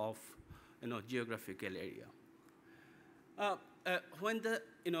kilometer of geographical area. When the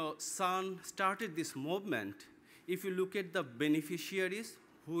Sun started this movement, if you look at the beneficiaries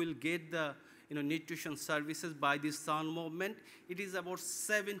who will get the nutrition services by this Sun movement, it is about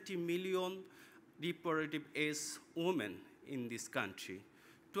 70 million reproductive age women in this country,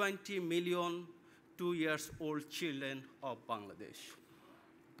 20 million 2-year-old children of Bangladesh.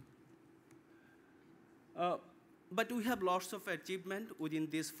 But we have lots of achievement within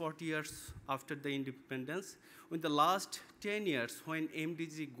these 40 years after the independence. In the last 10 years, when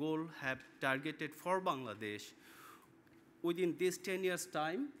MDG goal have targeted for Bangladesh, within this 10 years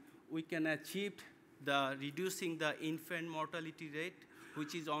time, we can achieve the reducing the infant mortality rate,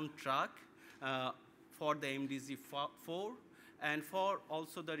 which is on track for the MDG 4, and for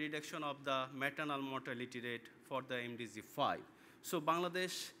also the reduction of the maternal mortality rate for the MDG 5. So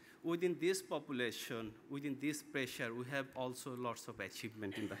Bangladesh, within this population, within this pressure, we have also lots of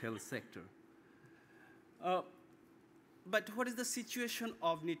achievement in the health sector. But what is the situation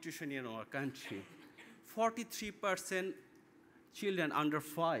of nutrition in our country? 43% children under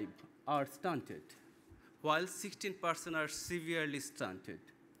 5 are stunted, while 16% are severely stunted.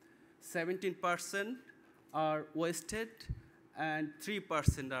 17% are wasted, and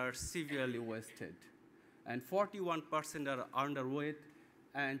 3% are severely wasted. And 41% are underweight,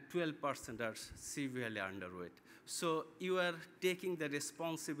 and 12% are severely underweight. So you are taking the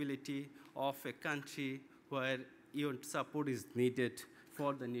responsibility of a country where your support is needed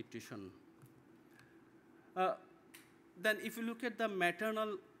for the nutrition. Then if you look at the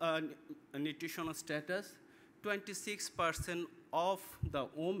maternal nutritional status, 26% of the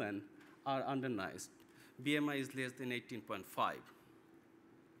women are undernourished. BMI is less than 18.5.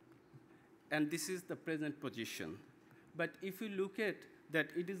 And this is the present position. But if you look at that,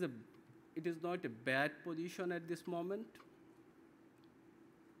 it is not a bad position at this moment.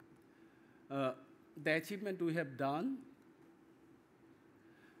 The achievement we have done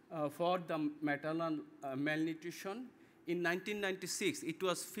for the maternal malnutrition, in 1996, it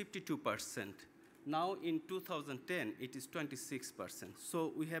was 52%. Now in 2010, it is 26%.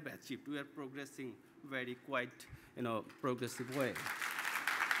 So we have achieved, we are progressing very quite, progressive way.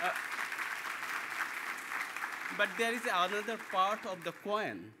 But there is another part of the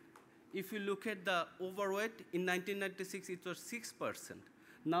coin. If you look at the overweight, in 1996, it was 6%.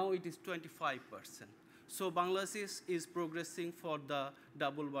 Now it is 25%. So Bangladesh is progressing for the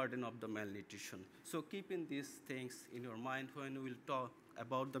double burden of the malnutrition. So keeping these things in your mind when we will talk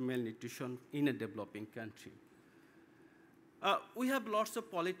about the malnutrition in a developing country. We have lots of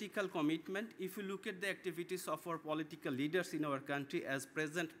political commitment. If you look at the activities of our political leaders in our country, as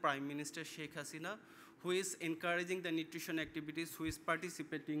present Prime Minister Sheikh Hasina, who is encouraging the nutrition activities, who is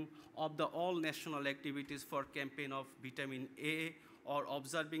participating of the all national activities for campaign of vitamin A or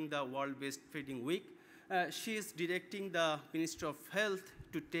observing the World Breastfeeding Week. She is directing the Ministry of Health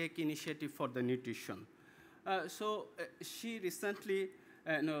to take initiative for the nutrition. She recently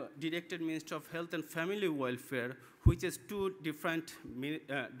directed Ministry of Health and Family Welfare, which is two different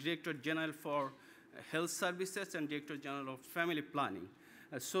Director General for Health Services and Director General of Family Planning.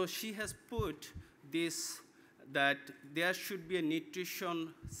 So she has put this, that there should be a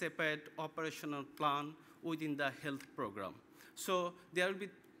nutrition separate operational plan within the health program. So there will be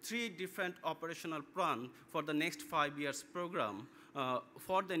 3 different operational plans for the next 5 years program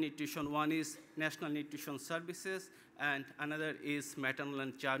for the nutrition. One is National Nutrition Services, and another is Maternal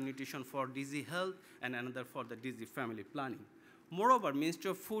and Child Nutrition for DG Health, and another for the DG Family Planning. Moreover,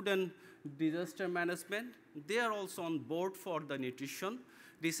 Ministry of Food and Disaster Management, they are also on board for the nutrition.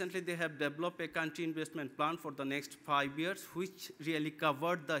 Recently, they have developed a country investment plan for the next 5 years, which really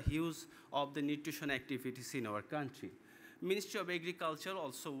covered the hues of the nutrition activities in our country. Ministry of Agriculture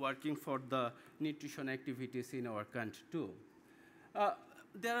also working for the nutrition activities in our country too.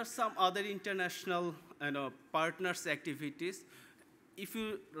 There are some other international partners activities. If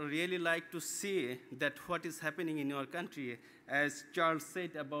you really like to see that what is happening in your country, as Charles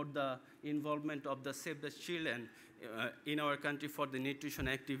said about the involvement of the Save the Children in our country for the nutrition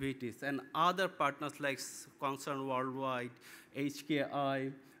activities, and other partners like Concern Worldwide,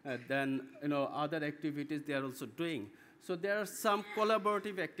 HKI, then other activities they are also doing. So there are some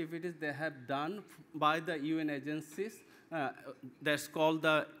collaborative activities they have done by the UN agencies. That's called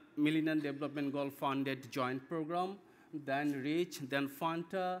the Millennium Development Goal Funded Joint Program, then REACH, then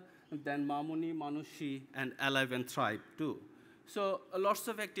FANTA, then Mamuni, Manushi, and Alive and Thrive too. So lots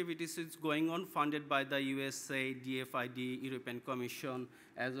of activities is going on, funded by the USA, DFID, European Commission,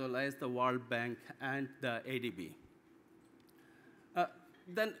 as well as the World Bank and the ADB.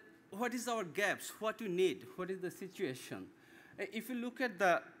 Then what is our gaps? What we need? What is the situation? If you look at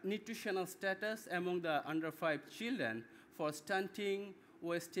the nutritional status among the under 5 children for stunting,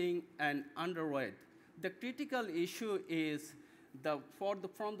 wasting, and underweight, the critical issue is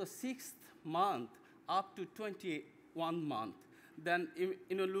from the 6th month up to 21 month. Then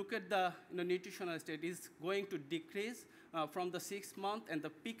look at the nutritional state is going to decrease from the 6th month and the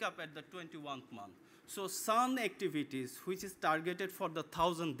pick up at the 21st month. So sun activities, which is targeted for the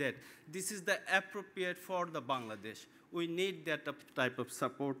 1,000 dead, this is the appropriate for the Bangladesh. We need that type of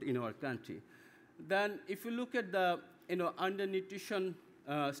support in our country. Then if you look at the undernutrition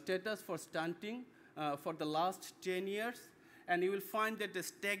status for stunting for the last 10 years, and you will find that the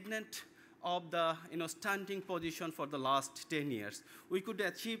stagnant of the stunting position for the last 10 years. We could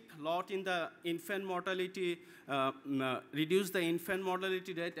achieve a lot in the infant mortality, reduce the infant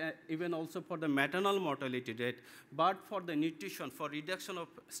mortality rate, even also for the maternal mortality rate, but for the nutrition, for reduction of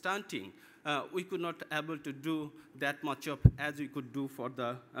stunting, we could not able to do that much of as we could do for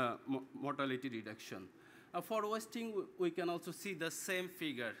the mortality reduction. For wasting, we can also see the same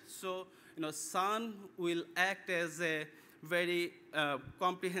figure. So, sun will act as a very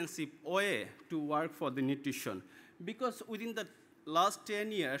comprehensive way to work for the nutrition. Because within the last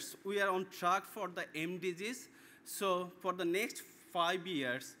 10 years, we are on track for the MDGs. So for the next 5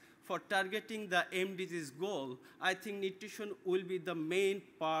 years, for targeting the MDGs goal, I think nutrition will be the main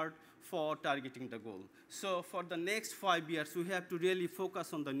part for targeting the goal. So for the next 5 years, we have to really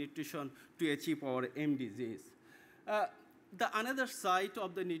focus on the nutrition to achieve our MDGs. The another side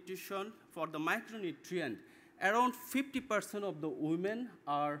of the nutrition for the micronutrient, around 50% of the women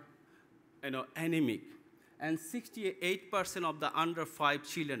are anemic, and 68% of the under 5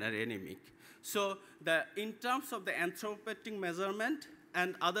 children are anemic. So in terms of the anthropometric measurement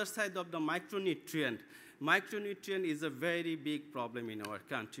and other side of the micronutrient is a very big problem in our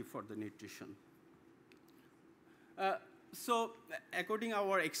country for the nutrition. So according to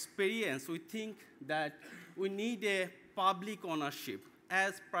our experience, we think that we need a public ownership,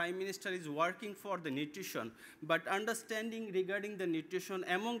 as Prime Minister is working for the nutrition, but understanding regarding the nutrition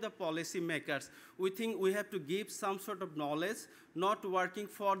among the policy makers, we think we have to give some sort of knowledge, not working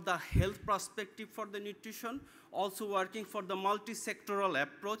for the health perspective for the nutrition, also working for the multi-sectoral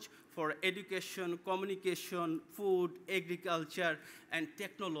approach for education, communication, food, agriculture, and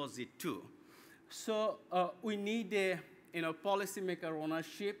technology too. So we need a policymaker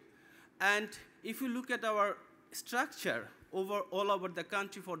ownership, and if you look at our structure all over the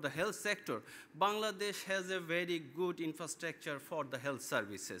country for the health sector, Bangladesh has a very good infrastructure for the health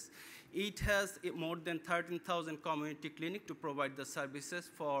services. It has more than 13,000 community clinics to provide the services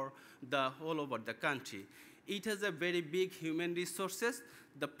for the all over the country. It has a very big human resources.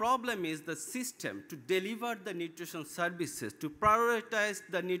 The problem is the system to deliver the nutrition services, to prioritize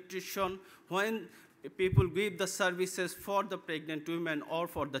the nutrition when people give the services for the pregnant women or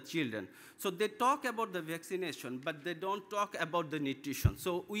for the children. So they talk about the vaccination, but they don't talk about the nutrition.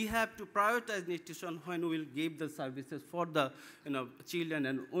 So we have to prioritize nutrition when we will give the services for the children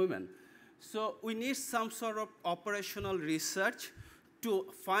and women. So we need some sort of operational research to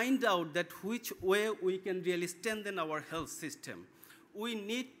find out that which way we can really strengthen our health system. We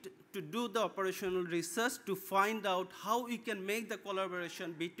need to do the operational research to find out how we can make the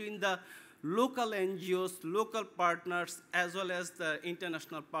collaboration between the local NGOs, local partners, as well as the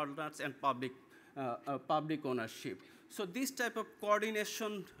international partners and public ownership. So this type of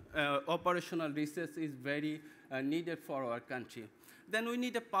coordination, operational research is very needed for our country. Then we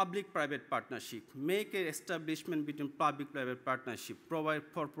need a public-private partnership. Make an establishment between public-private partnership,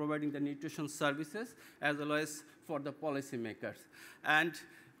 for providing the nutrition services as well as for the policymakers. And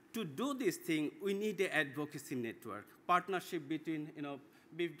to do this thing, we need an advocacy network, partnership between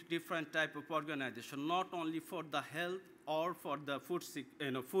different type of organization, not only for the health or for the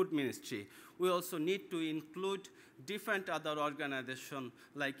food ministry. We also need to include different other organizations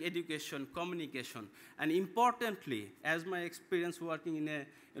like education, communication, and importantly, as my experience working in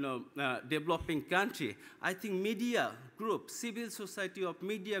a developing country, I think media group, civil society of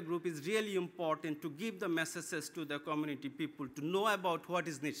media group is really important to give the messages to the community people to know about what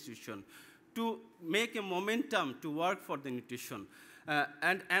is nutrition, to make a momentum to work for the nutrition.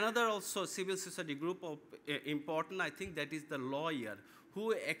 And another also civil society group of important, I think, that is the lawyer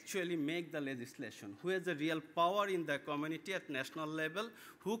who actually make the legislation, who has the real power in the community at national level,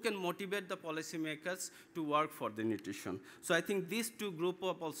 who can motivate the policymakers to work for the nutrition. So I think these two groups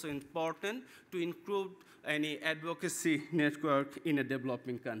are also important to include any advocacy network in a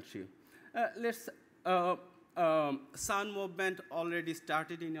developing country. Sun movement already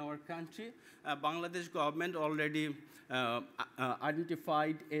started in our country. Bangladesh government already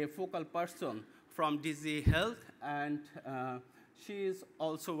identified a focal person from DG Health, and she is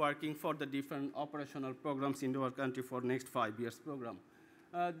also working for the different operational programs in our country for next 5 years program.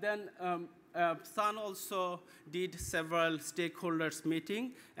 Sun also did several stakeholders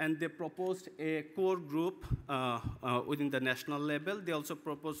meeting, and they proposed a core group within the national level. They also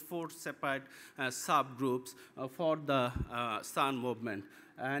proposed 4 separate subgroups for the Sun movement.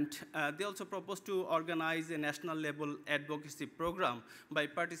 And they also proposed to organize a national level advocacy program by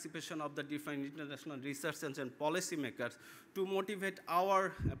participation of the different international researchers and policymakers to motivate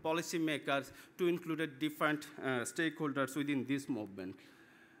our policymakers to include different stakeholders within this movement.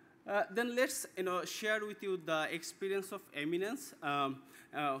 Then let's share with you the experience of Eminence,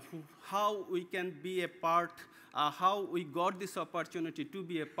 how we can be a part, how we got this opportunity to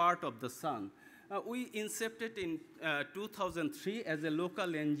be a part of the Sun. We incepted in 2003 as a local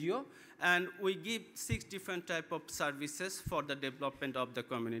NGO, and we give 6 different types of services for the development of the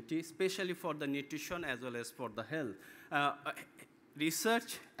community, especially for the nutrition as well as for the health.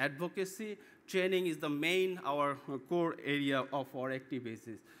 Research, advocacy, training is the main, our core area of our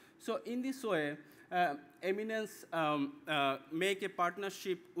activities. So in this way, Eminence make a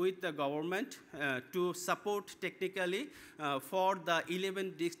partnership with the government to support technically for the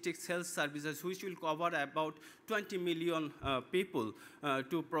 11 districts health services, which will cover about 20 million people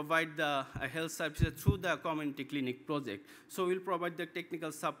to provide the health services through the community clinic project. So we'll provide the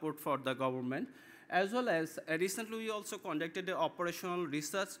technical support for the government. As well as recently we also conducted an operational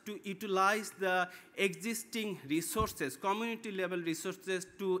research to utilize the existing resources, community level resources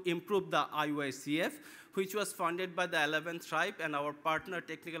to improve the IOICF, which was funded by the 11th tribe, and our partner,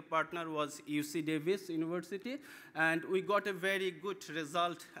 technical partner, was UC Davis University, and we got a very good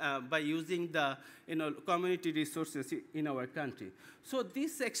result by using the community resources in our country. So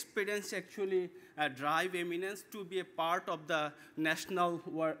this experience actually drive Eminence to be a part of the National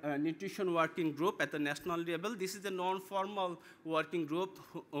Nutrition Working Group at the national level. This is a non-formal working group.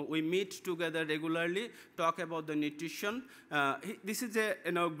 We meet together regularly, talk about the nutrition. This is a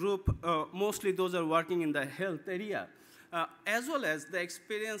group, mostly those are working in the health area. As well as the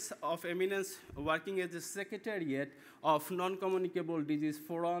experience of Eminence working as a secretariat of Non-Communicable Disease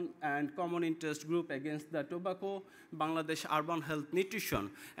Forum and Common Interest Group Against the Tobacco, Bangladesh Urban Health Nutrition.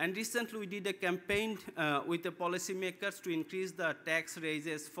 And recently we did a campaign with the policymakers to increase the tax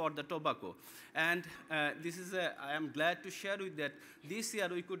raises for the tobacco. And I am glad to share with that this year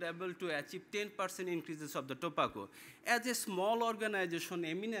we could able to achieve 10% increases of the tobacco. As a small organization,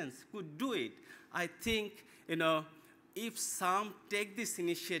 Eminence could do it. I think, if some take this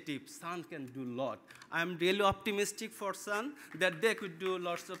initiative, Sun can do a lot. I'm really optimistic for Sun that they could do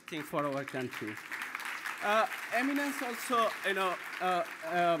lots of things for our country. Eminence also,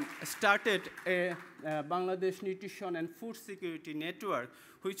 started a Bangladesh Nutrition and Food Security Network,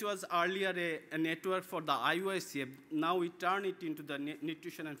 which was earlier a network for the IOICF. Now we turn it into the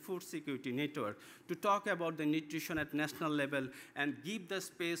Nutrition and Food Security Network to talk about the nutrition at national level and give the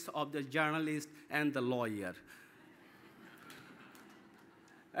space of the journalist and the lawyer.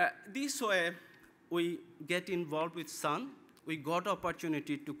 This way, we get involved with Sun. We got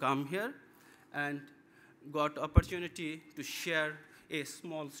opportunity to come here and got opportunity to share a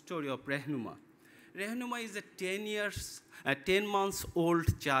small story of Rehnuma. Rehnuma is a 10 months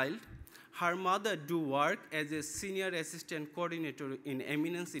old child. Her mother do work as a senior assistant coordinator in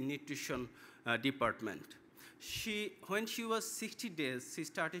Eminence in nutrition department. When she was 60 days, she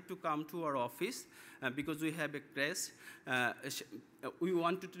started to come to our office because we have a crèche. We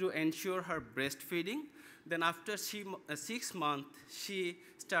wanted to ensure her breastfeeding. Then after 6 months, she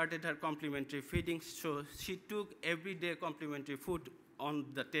started her complementary feeding. So she took everyday complementary food on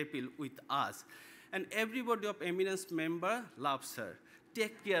the table with us. And everybody of Eminence member loves her,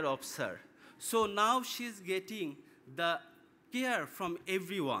 take care of her. So now she's getting the care from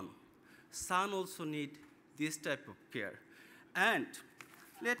everyone. Son also need this type of care. And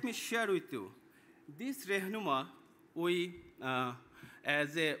let me share with you, this Rehnuma, we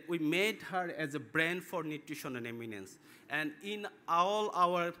made her as a brand for nutrition and Eminence. And in all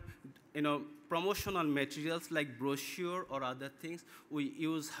our promotional materials like brochure or other things, we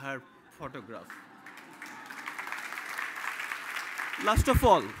use her photograph. Last of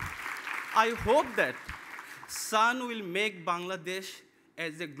all, I hope that Sun will make Bangladesh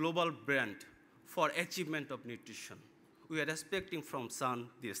as a global brand for achievement of nutrition. We are expecting from Sun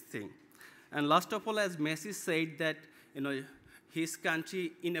this thing. And last of all, as Messi said that his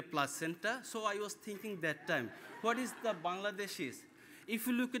country in a placenta, so I was thinking that time, what is the Bangladesh is? If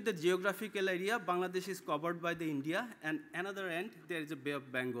you look at the geographical area, Bangladesh is covered by the India, and another end, there is a Bay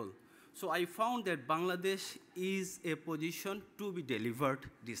of Bengal. So I found that Bangladesh is a position to be delivered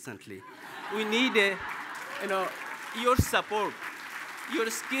decently. We need your support, your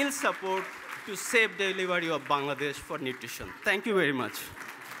skill support to save delivery of Bangladesh for nutrition. Thank you very much.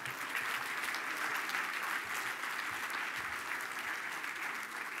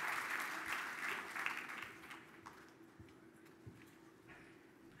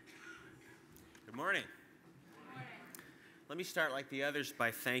 Good morning. Let me start like the others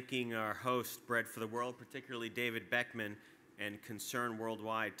by thanking our host, Bread for the World, particularly David Beckman and Concern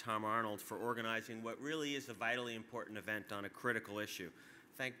Worldwide, Tom Arnold, for organizing what really is a vitally important event on a critical issue.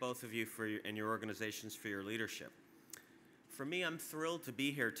 Thank both of you and your organizations for your leadership. For me, I'm thrilled to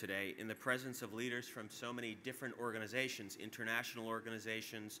be here today in the presence of leaders from so many different organizations, international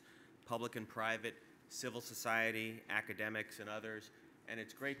organizations, public and private, civil society, academics, and others. And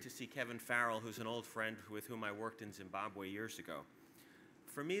it's great to see Kevin Farrell, who's an old friend with whom I worked in Zimbabwe years ago.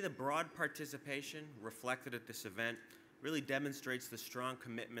 For me, the broad participation reflected at this event really demonstrates the strong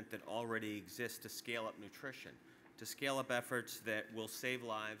commitment that already exists to scale up nutrition, to scale up efforts that will save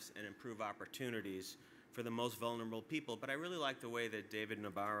lives and improve opportunities for the most vulnerable people. But I really like the way that David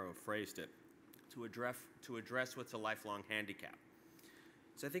Nabarro phrased it, to address what's a lifelong handicap.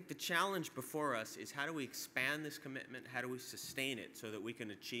 So I think the challenge before us is how do we expand this commitment, how do we sustain it so that we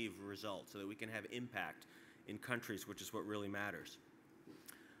can achieve results, so that we can have impact in countries, which is what really matters.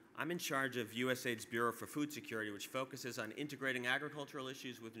 I'm in charge of USAID's Bureau for Food Security, which focuses on integrating agricultural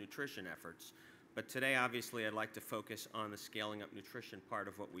issues with nutrition efforts. But today, obviously, I'd like to focus on the scaling up nutrition part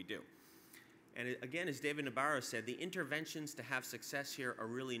of what we do. And again, as David Nabarro said, the interventions to have success here are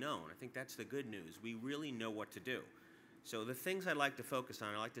really known. I think that's the good news. We really know what to do. So the things I'd like to focus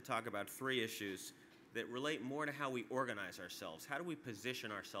on, I'd like to talk about 3 issues that relate more to how we organize ourselves. How do we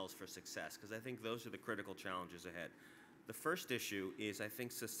position ourselves for success? Because I think those are the critical challenges ahead. The first issue is I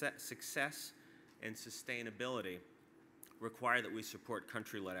think success and sustainability require that we support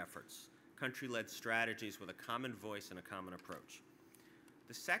country-led efforts, country-led strategies with a common voice and a common approach.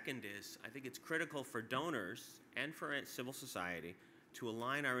 The second is I think it's critical for donors and for civil society to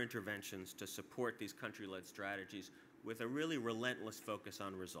align our interventions to support these country-led strategies with a really relentless focus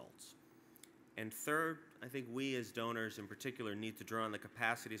on results. And third, I think we as donors in particular need to draw on the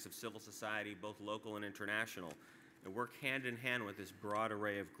capacities of civil society, both local and international, and work hand in hand with this broad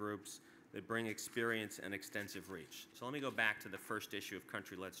array of groups that bring experience and extensive reach. So let me go back to the first issue of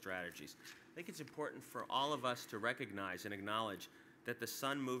country-led strategies. I think it's important for all of us to recognize and acknowledge that the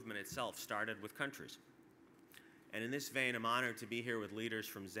Sun movement itself started with countries. And in this vein, I'm honored to be here with leaders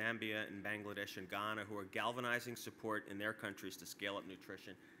from Zambia and Bangladesh and Ghana who are galvanizing support in their countries to scale up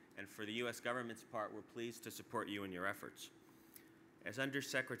nutrition. And for the U.S. government's part, we're pleased to support you in your efforts. As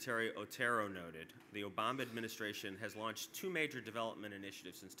Undersecretary Otero noted, the Obama administration has launched 2 major development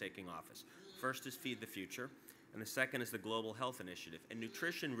initiatives since taking office. First is Feed the Future, and the second is the Global Health Initiative. And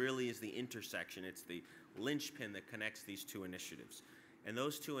nutrition really is the intersection. It's the linchpin that connects these 2 initiatives. And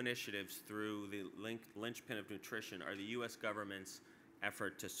those 2 initiatives, through the linchpin of nutrition, are the U.S. government's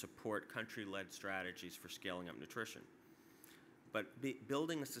effort to support country-led strategies for scaling up nutrition. But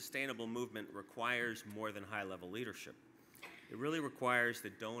building a sustainable movement requires more than high-level leadership. It really requires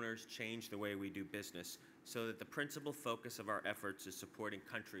that donors change the way we do business so that the principal focus of our efforts is supporting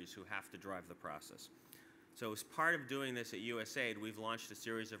countries who have to drive the process. So as part of doing this at USAID, we've launched a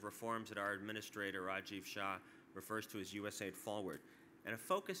series of reforms that our administrator, Rajiv Shah, refers to as USAID Forward. And a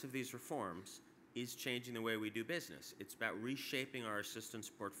focus of these reforms is changing the way we do business. It's about reshaping our assistance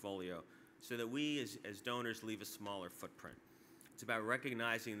portfolio so that we as donors leave a smaller footprint. It's about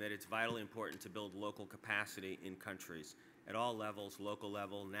recognizing that it's vitally important to build local capacity in countries at all levels, local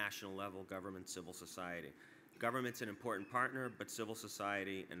level, national level, government, civil society. Government's an important partner, but civil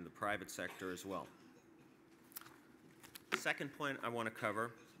society and the private sector as well. The second point I want to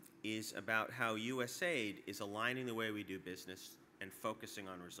cover is about how USAID is aligning the way we do business and focusing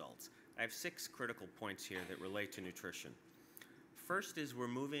on results. I have 6 critical points here that relate to nutrition. First is we're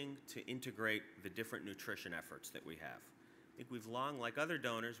moving to integrate the different nutrition efforts that we have. I think we've long, like other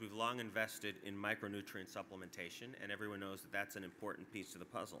donors, we've long invested in micronutrient supplementation, and everyone knows that that's an important piece of the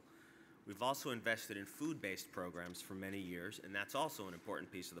puzzle. We've also invested in food-based programs for many years, and that's also an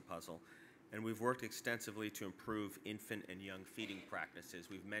important piece of the puzzle. And we've worked extensively to improve infant and young feeding practices.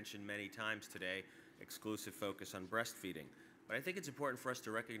 We've mentioned many times today exclusive focus on breastfeeding. But I think it's important for us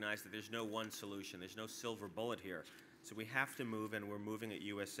to recognize that there's no one solution. There's no silver bullet here. So we have to move, and we're moving at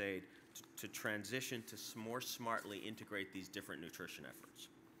USAID to transition to more smartly integrate these different nutrition efforts.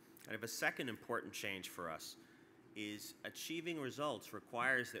 And if a second important change for us is achieving results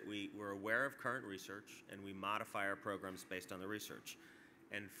requires that we're aware of current research and we modify our programs based on the research.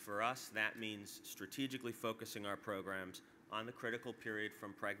 And for us, that means strategically focusing our programs on the critical period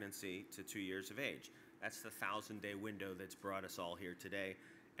from pregnancy to 2 years of age. That's the 1,000-day window that's brought us all here today,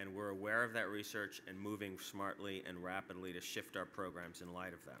 and we're aware of that research and moving smartly and rapidly to shift our programs in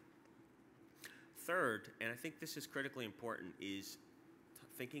light of that. Third, and I think this is critically important, is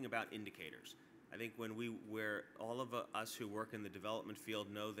thinking about indicators. I think where all of us who work in the development field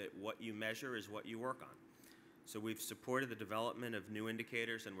know that what you measure is what you work on. So we've supported the development of new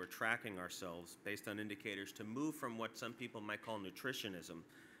indicators, and we're tracking ourselves based on indicators to move from what some people might call nutritionism,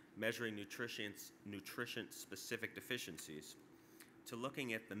 measuring nutrition-specific deficiencies, to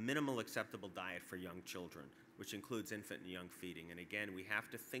looking at the minimal acceptable diet for young children, which includes infant and young feeding. And again, we have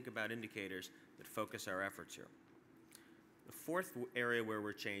to think about indicators that focus our efforts here. The fourth area where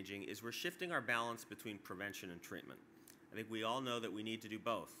we're changing is we're shifting our balance between prevention and treatment. I think we all know that we need to do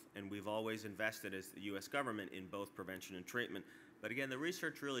both, and we've always invested as the U.S. government in both prevention and treatment. But again, the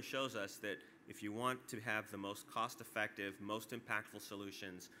research really shows us that if you want to have the most cost-effective, most impactful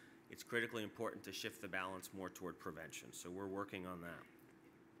solutions, it's critically important to shift the balance more toward prevention. So we're working on that.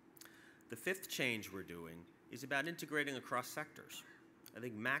 The fifth change we're doing is about integrating across sectors. I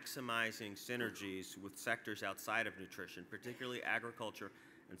think maximizing synergies with sectors outside of nutrition, particularly agriculture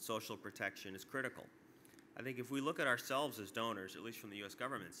and social protection, is critical. I think if we look at ourselves as donors, at least from the U.S.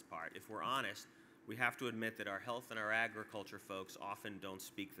 government's part, if we're honest, we have to admit that our health and our agriculture folks often don't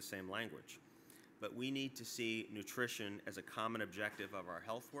speak the same language. But we need to see nutrition as a common objective of our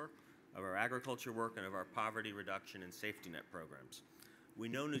health work, of our agriculture work, and of our poverty reduction and safety net programs. We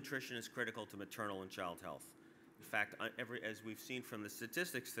know nutrition is critical to maternal and child health. In fact, as we've seen from the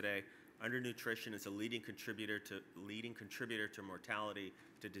statistics today, undernutrition is a leading contributor to mortality,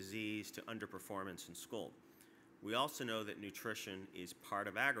 to disease, to underperformance in school. We also know that nutrition is part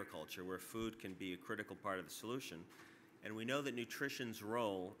of agriculture, where food can be a critical part of the solution. And we know that nutrition's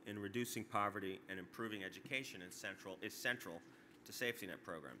role in reducing poverty and improving education is central to safety net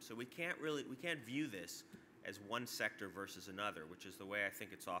programs. So we can't view this as one sector versus another, which is the way I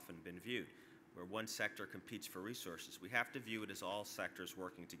think it's often been viewed, where one sector competes for resources. We have to view it as all sectors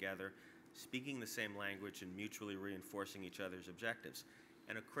working together, speaking the same language and mutually reinforcing each other's objectives.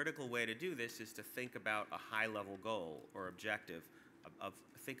 And a critical way to do this is to think about a high-level goal or objective,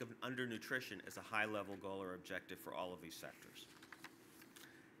 think of undernutrition as a high-level goal or objective for all of these sectors.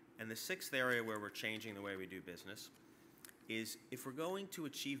 And the sixth area where we're changing the way we do business is if we're going to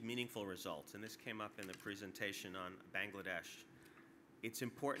achieve meaningful results, and this came up in the presentation on Bangladesh, it's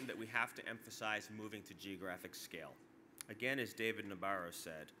important that we have to emphasize moving to geographic scale. Again, as David Nabarro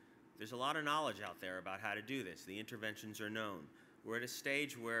said, there's a lot of knowledge out there about how to do this. The interventions are known. We're at a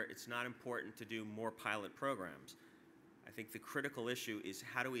stage where it's not important to do more pilot programs. I think the critical issue is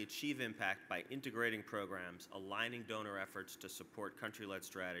how do we achieve impact by integrating programs, aligning donor efforts to support country-led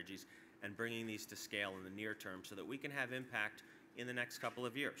strategies, and bringing these to scale in the near term so that we can have impact in the next couple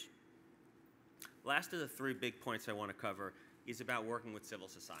of years. Last of the three big points I want to cover is about working with civil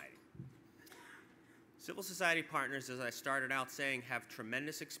society. Civil society partners, as I started out saying, have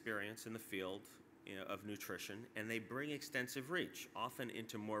tremendous experience in the field of nutrition, and they bring extensive reach, often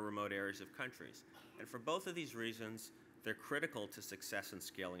into more remote areas of countries. And for both of these reasons, they're critical to success in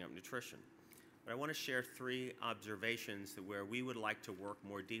scaling up nutrition. But I want to share three observations where we would like to work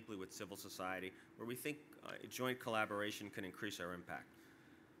more deeply with civil society, where we think joint collaboration can increase our impact.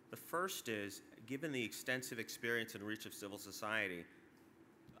 The first is, given the extensive experience and reach of civil society,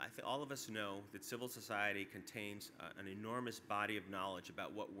 I think all of us know that civil society contains an enormous body of knowledge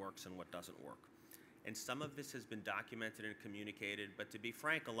about what works and what doesn't work. And some of this has been documented and communicated, but to be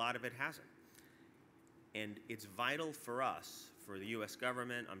frank, a lot of it hasn't. And it's vital for us, for the U.S.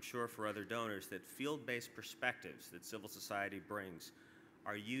 government, I'm sure for other donors, that field-based perspectives that civil society brings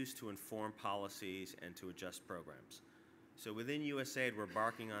are used to inform policies and to adjust programs. So within USAID, we're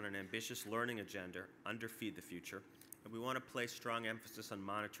embarking on an ambitious learning agenda under Feed the Future, and we want to place strong emphasis on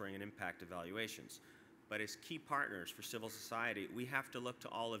monitoring and impact evaluations. But as key partners for civil society, we have to look to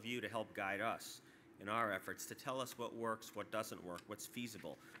all of you to help guide us in our efforts to tell us what works, what doesn't work, what's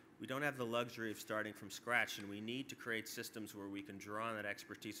feasible. We don't have the luxury of starting from scratch, and we need to create systems where we can draw on that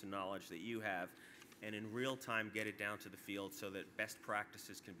expertise and knowledge that you have and in real time get it down to the field so that best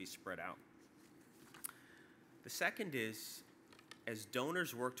practices can be spread out. The second is, as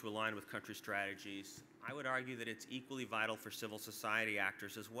donors work to align with country strategies, I would argue that it's equally vital for civil society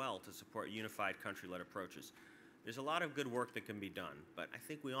actors as well to support unified country-led approaches. There's a lot of good work that can be done, but I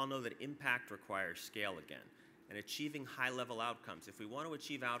think we all know that impact requires scale again, and achieving high-level outcomes. If we want to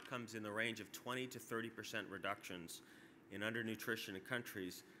achieve outcomes in the range of 20 to 30% reductions in undernutrition in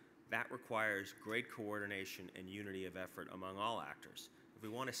countries, that requires great coordination and unity of effort among all actors. If we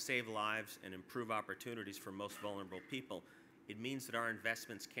want to save lives and improve opportunities for most vulnerable people, it means that our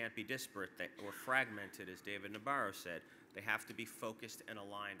investments can't be disparate or fragmented, as David Nabarro said. They have to be focused and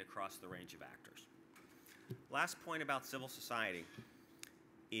aligned across the range of actors. Last point about civil society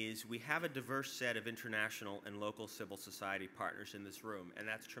is we have a diverse set of international and local civil society partners in this room, and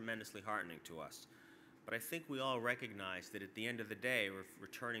that's tremendously heartening to us. But I think we all recognize that at the end of the day, we're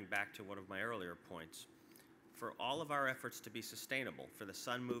returning back to one of my earlier points, for all of our efforts to be sustainable, for the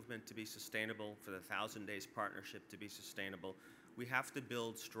Sun Movement to be sustainable, for the 1,000 Days Partnership to be sustainable, we have to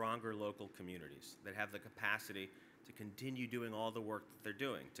build stronger local communities that have the capacity to continue doing all the work that they're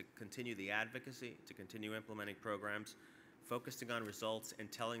doing, to continue the advocacy, to continue implementing programs, focusing on results,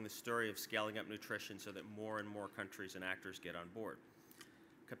 and telling the story of scaling up nutrition so that more and more countries and actors get on board.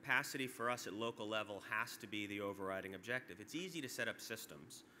 Capacity for us at local level has to be the overriding objective. It's easy to set up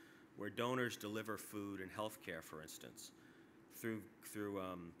systems where donors deliver food and health care, for instance, through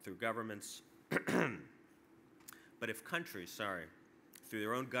governments. But if countries, through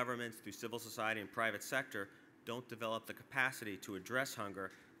their own governments, through civil society and private sector, don't develop the capacity to address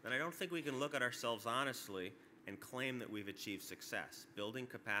hunger, then I don't think we can look at ourselves honestly and claim that we've achieved success. Building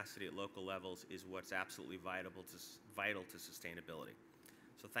capacity at local levels is what's absolutely vital to sustainability.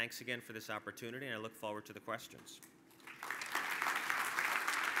 So thanks again for this opportunity, and I look forward to the questions.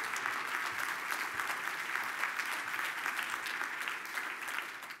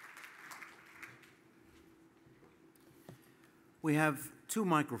 We have two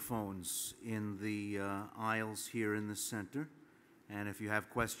microphones in the aisles here in the center. And if you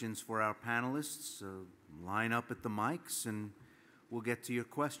have questions for our panelists, line up at the mics and we'll get to your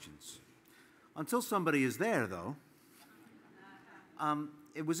questions. Until somebody is there, though,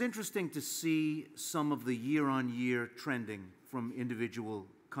 it was interesting to see some of the year-on-year trending from individual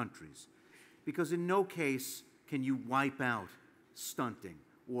countries, because in no case can you wipe out stunting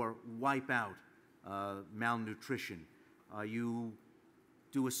or wipe out malnutrition. You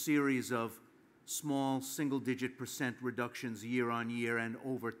do a series of small single-digit % reductions year on year, and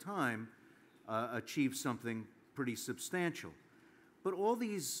over time achieve something pretty substantial. But all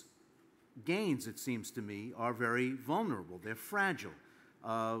these gains, it seems to me, are very vulnerable. They're fragile.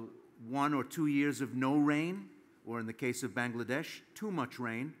 1 or 2 years of no rain, or in the case of Bangladesh, too much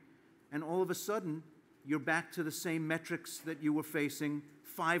rain, and all of a sudden you're back to the same metrics that you were facing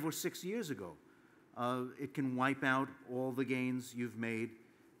 5 or 6 years ago. It can wipe out all the gains you've made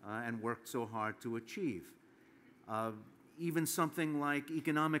and worked so hard to achieve. Even something like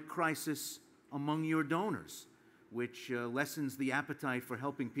economic crisis among your donors, which lessens the appetite for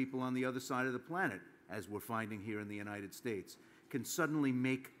helping people on the other side of the planet, as we're finding here in the United States, can suddenly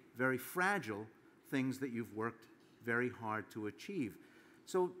make very fragile things that you've worked very hard to achieve.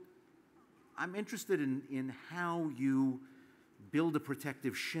 So I'm interested in how you build a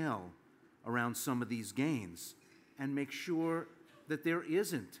protective shell around some of these gains and make sure that there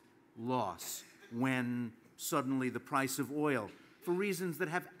isn't loss when suddenly the price of oil, for reasons that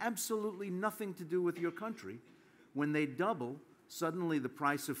have absolutely nothing to do with your country, when they double, suddenly the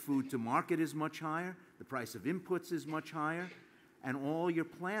price of food to market is much higher, the price of inputs is much higher, and all your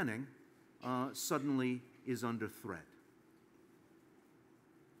planning suddenly is under threat.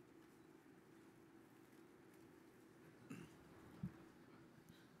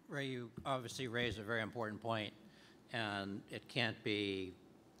 Ray, you obviously raise a very important point, and it can't be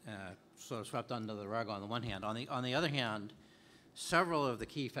sort of swept under the rug on the one hand. On the other hand, several of the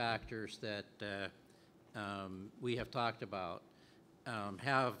key factors that we have talked about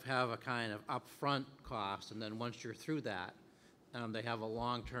have a kind of upfront cost, and then once you're through that, they have a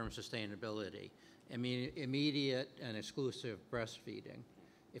long-term sustainability. I mean, immediate and exclusive breastfeeding.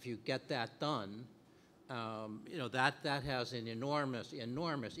 If you get that done, you know, that has an enormous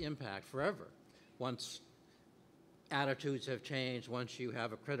impact forever. Once attitudes have changed, once you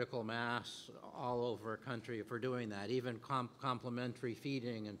have a critical mass all over a country for doing that, even complementary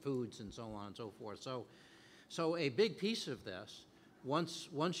feeding and foods and so on and so forth. So a big piece of this,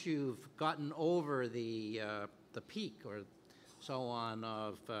 once you've gotten over the peak or so on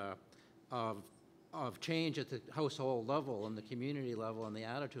of change at the household level and the community level and the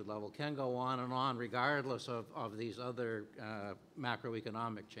attitude level, can go on and on regardless of these other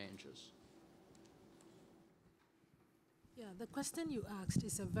macroeconomic changes. Yeah, the question you asked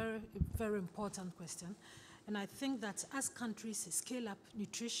is a very, very important question. And I think that as countries scale up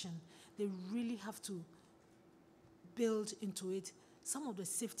nutrition, they really have to build into it some of the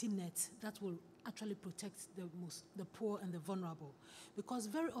safety nets that will actually protect the poor and the vulnerable. Because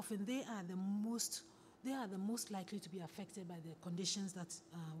very often they are the most likely to be affected by the conditions that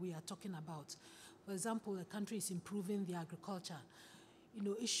we are talking about. For example, a country is improving the agriculture. You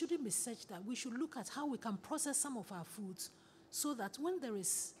know, it shouldn't be such that we should look at how we can process some of our foods so that when there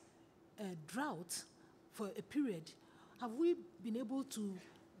is a drought for a period, have we been able to,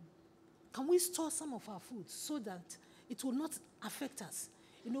 can we store some of our food so that it will not affect us?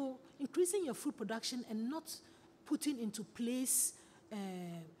 You know, increasing your food production and not putting into place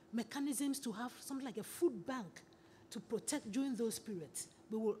mechanisms to have something like a food bank to protect during those periods,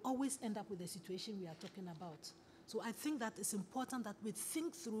 we will always end up with the situation we are talking about. So I think that it's important that we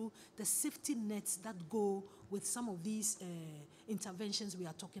think through the safety nets that go with some of these interventions we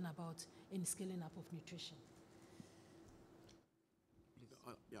are talking about in scaling up of nutrition.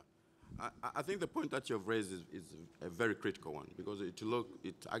 I think the point that you've raised is a very critical one, because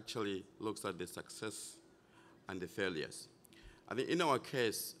it actually looks at the success and the failures. I think in our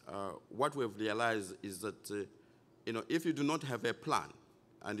case, what we've realized is that you know, if you do not have a plan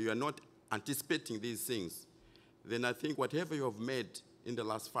and you are not anticipating these things, then I think whatever you have made in the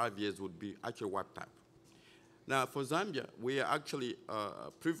last 5 years would be actually wiped out. Now, for Zambia, we are actually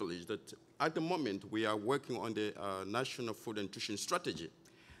privileged that at the moment we are working on the National Food and Nutrition Strategy.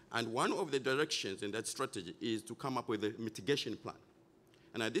 And one of the directions in that strategy is to come up with a mitigation plan.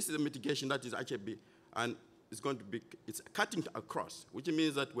 And this is a mitigation that is actually, and it's going to be, it's cutting across, which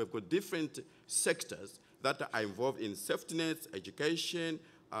means that we've got different sectors that are involved in safety nets, education,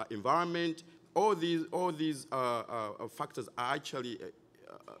 environment. All these factors are actually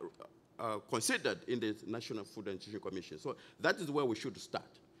considered in the National Food and Nutrition Commission. So that is where we should start.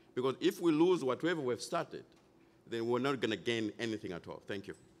 Because if we lose whatever we've started, then we're not going to gain anything at all. Thank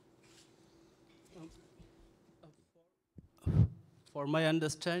you. For my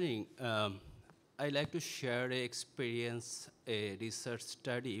understanding, I'd like to share an experience, a research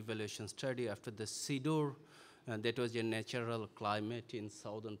study, evaluation study after the SIDOR, and that was a natural climate in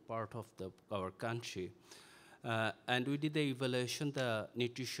southern part of our country. And we did the evaluation, the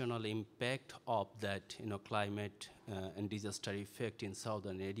nutritional impact of that, you know, climate and disaster effect in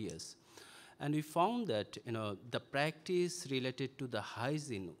southern areas. And we found that, you know, the practice related to the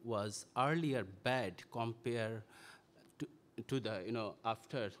hygiene was earlier bad compared to the, you know,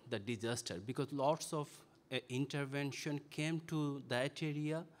 after the disaster, because lots of intervention came to that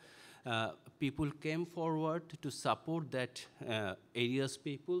area. People came forward to support that area's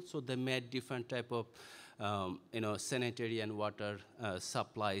people, so they made different type of you know, sanitary and water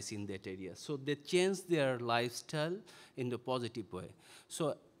supplies in that area. So they changed their lifestyle in the positive way.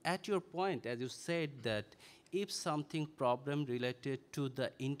 So at your point, as you said, that if something problem related to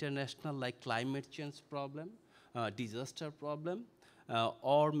the international, like climate change problem, disaster problem,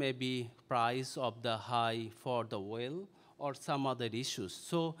 or maybe price of the high for the oil, or some other issues.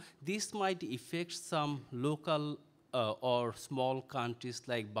 So this might affect some local or small countries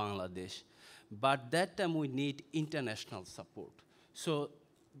like Bangladesh. But that time we need international support. So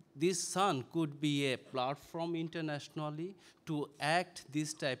this sun could be a platform internationally to act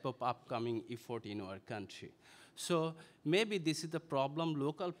this type of upcoming effort in our country. So maybe this is the problem,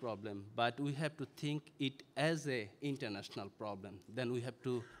 local problem, but we have to think it as an international problem. Then we have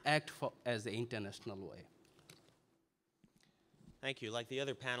to act as an international way. Thank you. Like the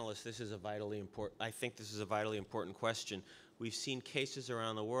other panelists, this is a vitally important, I think this is a vitally important question. We've seen cases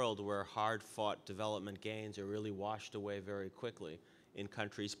around the world where hard-fought development gains are really washed away very quickly in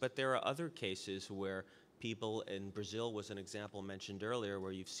countries, but there are other cases where people, in Brazil was an example mentioned earlier,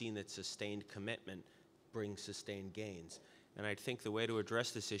 where you've seen that sustained commitment brings sustained gains. And I think the way to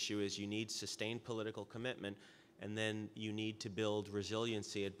address this issue is you need sustained political commitment, and then you need to build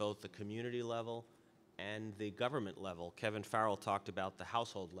resiliency at both the community level and the government level. Kevin Farrell talked about the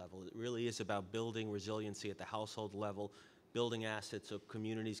household level. It really is about building resiliency at the household level, building assets so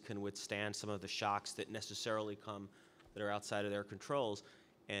communities can withstand some of the shocks that necessarily come that are outside of their controls,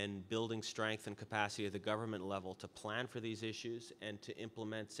 and building strength and capacity at the government level to plan for these issues and to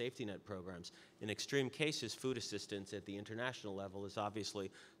implement safety net programs. In extreme cases, food assistance at the international level is obviously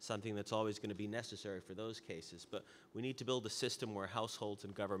something that's always going to be necessary for those cases, but we need to build a system where households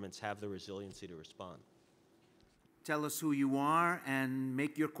and governments have the resiliency to respond. Tell us who you are and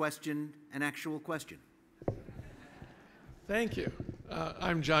make your question an actual question. Thank you.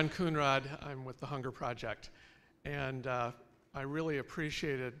 I'm John Coonrod. I'm with the Hunger Project. And I really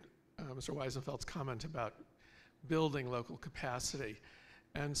appreciated Mr. Weisenfeld's comment about building local capacity,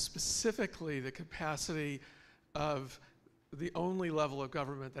 and specifically the capacity of the only level of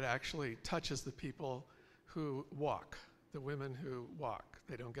government that actually touches the people who walk, the women who walk.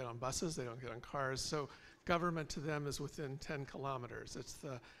 They don't get on buses, they don't get on cars, so government to them is within 10 kilometers. It's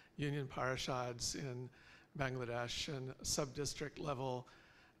the Union Parishads in Bangladesh and sub-district level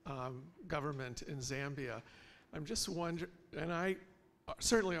government in Zambia. I'm just wondering, and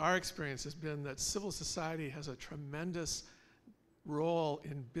certainly our experience has been that civil society has a tremendous role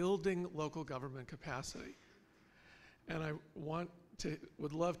in building local government capacity. And I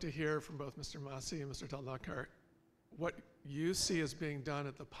would love to hear from both Mr. Masi and Mr. Talukder what you see as being done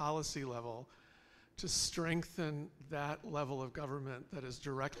at the policy level to strengthen that level of government that is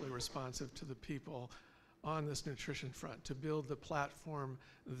directly responsive to the people on this nutrition front, to build the platform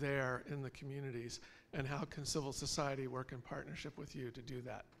there in the communities, and how can civil society work in partnership with you to do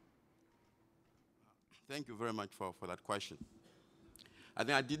that? Thank you very much for that question. I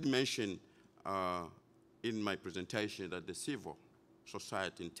think I did mention in my presentation that the civil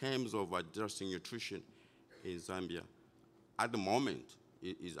society, in terms of addressing nutrition in Zambia, at the moment,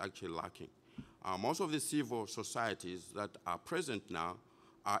 is actually lacking. Most of the civil societies that are present now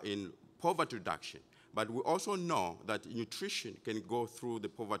are in poverty reduction. But we also know that nutrition can go through the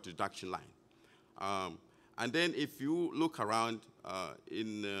poverty reduction line. And then if you look around,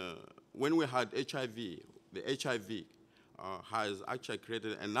 when we had HIV, the HIV has actually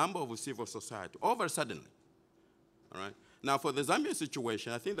created a number of civil society over suddenly. All right? Now, for the Zambian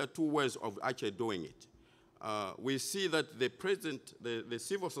situation, I think there are two ways of actually doing it. We see that the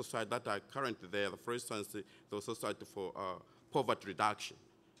civil society that are currently there, for instance, the Society for Poverty Reduction,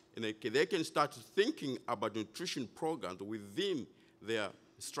 and they can start thinking about nutrition programs within their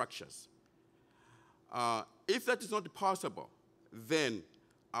structures. If that is not possible, then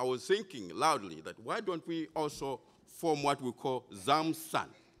I was thinking loudly that why don't we also form what we call ZAMSAN?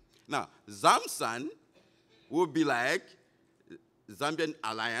 Now, ZAMSAN would be like Zambian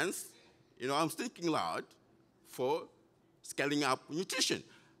Alliance, I'm thinking loud, for scaling up nutrition.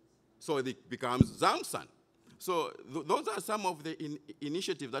 So it becomes ZAMSAN. So those are some of the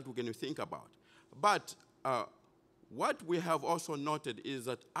initiatives that we're going to think about. But what we have also noted is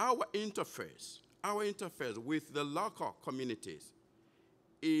that our interface with the local communities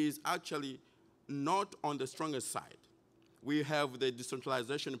is actually not on the strongest side. We have the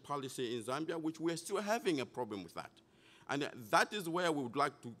decentralization policy in Zambia, which we're still having a problem with that. And that is where we would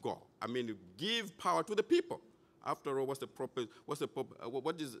like to go. I mean, give power to the people. After all,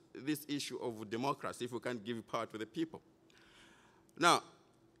 what is this issue of democracy if we can't give power to the people? Now,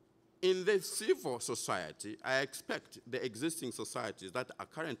 in the civil society, I expect the existing societies that are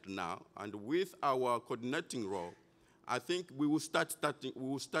current now, and with our coordinating role, I think we will start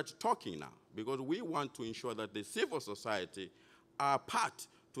talking now, because we want to ensure that the civil society are part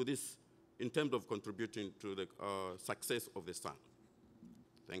to this in terms of contributing to the success of the SAN.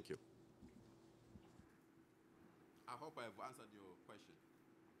 Thank you. I hope I have answered your question.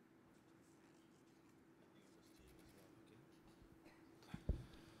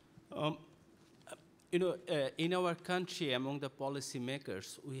 In our country, among the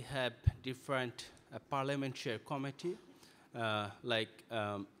policymakers, we have different parliamentary committee, like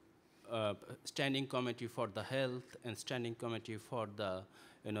standing committee for the health and standing committee for the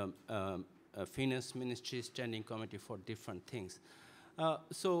finance ministry, standing committee for different things.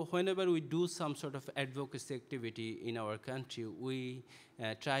 So whenever we do some sort of advocacy activity in our country, we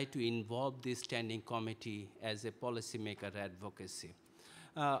try to involve this standing committee as a policymaker advocacy.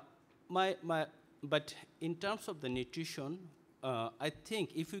 But in terms of the nutrition, I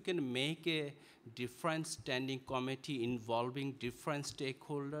think if you can make a different standing committee involving different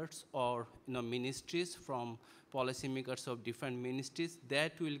stakeholders or ministries from policymakers of different ministries,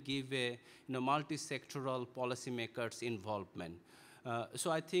 that will give a multi-sectoral policymakers involvement.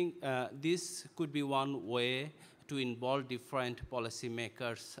 So I think this could be one way to involve different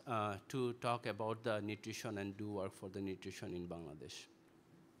policymakers to talk about the nutrition and do work for the nutrition in Bangladesh.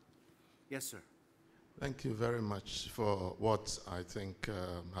 Yes, sir. Thank you very much for what I think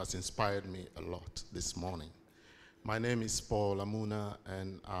has inspired me a lot this morning. My name is Paul Amuna,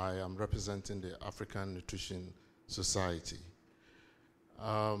 and I am representing the African Nutrition Society.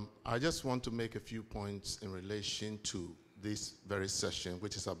 I just want to make a few points in relation to this very session,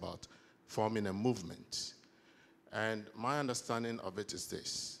 which is about forming a movement. And my understanding of it is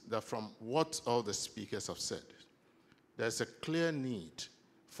this, that from what all the speakers have said, there's a clear need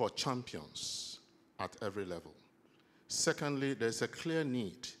for champions at every level. Secondly, there's a clear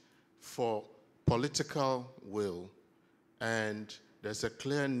need for political will, and there's a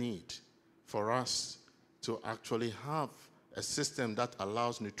clear need for us to actually have a system that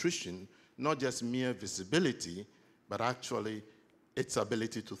allows nutrition not just mere visibility, but actually its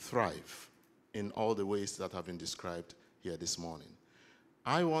ability to thrive in all the ways that have been described here this morning.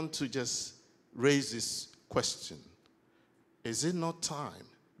 I want to just raise this question. Is it not time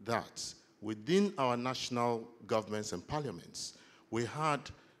that within our national governments and parliaments, we had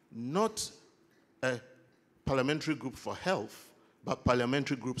not a parliamentary group for health, but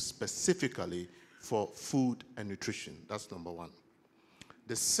parliamentary groups specifically for food and nutrition? That's number one.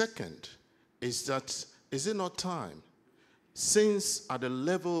 The second is that, is it not time, since at the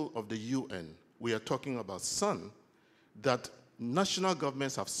level of the UN, we are talking about SUN, that national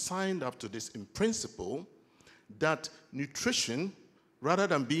governments have signed up to this in principle, that nutrition, rather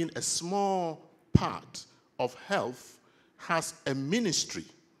than being a small part of health, has a ministry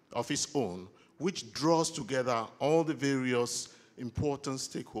of its own, which draws together all the various important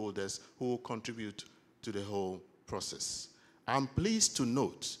stakeholders who will contribute to the whole process. I'm pleased to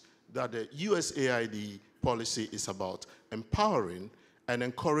note that the USAID policy is about empowering and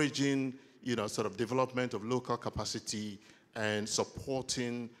encouraging, sort of development of local capacity and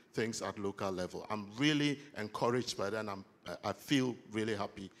supporting things at local level. I'm really encouraged by that, and I feel really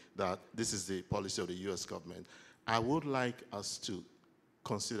happy that this is the policy of the US government. I would like us to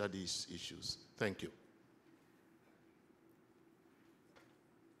consider these issues. Thank you.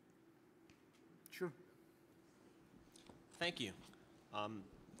 Sure. Thank you.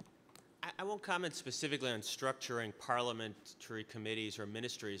 I won't comment specifically on structuring parliamentary committees or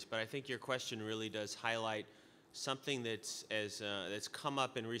ministries, but I think your question really does highlight something that's come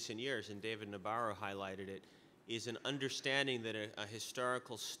up in recent years, and David Nabarro highlighted it, is an understanding that a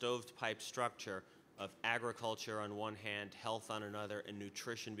historical stovepipe structure of agriculture on one hand, health on another, and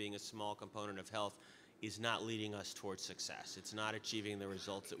nutrition being a small component of health is not leading us towards success. It's not achieving the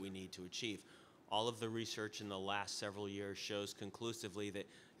results that we need to achieve. All of the research in the last several years shows conclusively that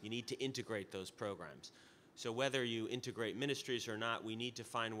you need to integrate those programs. So whether you integrate ministries or not, we need to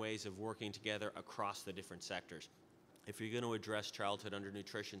find ways of working together across the different sectors. If you're going to address childhood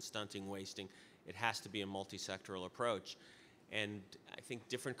undernutrition, stunting, wasting, it has to be a multi-sectoral approach. And I think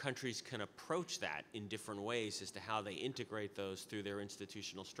different countries can approach that in different ways as to how they integrate those through their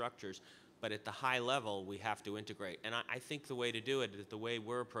institutional structures. But at the high level, we have to integrate. And I think the way to do it, the way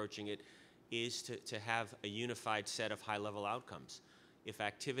we're approaching it, is to have a unified set of high-level outcomes. If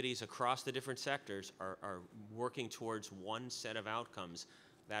activities across the different sectors are working towards one set of outcomes,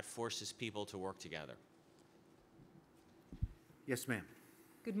 that forces people to work together. Yes, ma'am.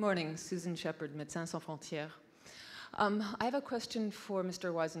 Good morning, Susan Shepard, Médecins Sans Frontières. I have a question for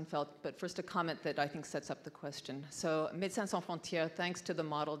Mr. Weisenfeld, but first a comment that I think sets up the question. So Médecins Sans Frontières, thanks to the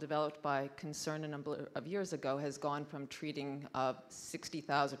model developed by Concern a number of years ago, has gone from treating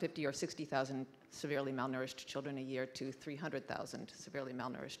 50 or 60,000 severely malnourished children a year to 300,000 severely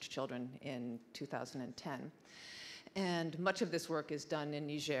malnourished children in 2010. And much of this work is done in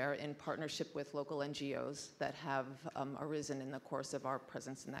Niger in partnership with local NGOs that have arisen in the course of our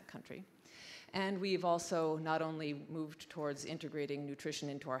presence in that country. And we've also not only moved towards integrating nutrition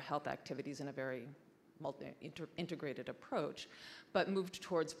into our health activities in a very integrated approach, but moved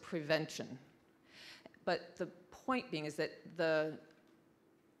towards prevention. But the point being is that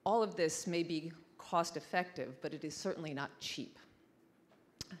all of this may be cost effective, but it is certainly not cheap.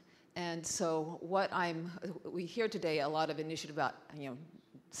 And so we hear today a lot of initiative about,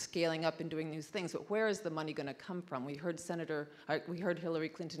 scaling up and doing these things, but where is the money going to come from? We heard Hillary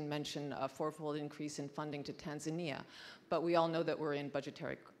Clinton mention a fourfold increase in funding to Tanzania, but we all know that we're in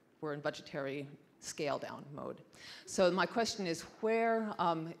budgetary we're in budgetary scale down mode. So my question is, where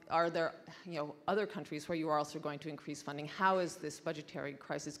are there other countries where you are also going to increase funding? How is this budgetary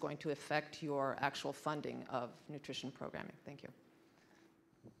crisis going to affect your actual funding of nutrition programming? Thank you.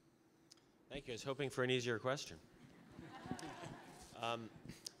 Thank you. I was hoping for an easier question.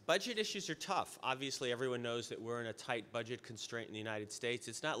 Budget issues are tough. Obviously, everyone knows that we're in a tight budget constraint in the United States.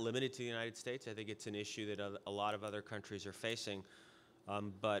 It's not limited to the United States. I think it's an issue that a lot of other countries are facing.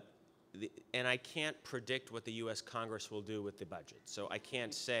 And I can't predict what the U.S. Congress will do with the budget. So I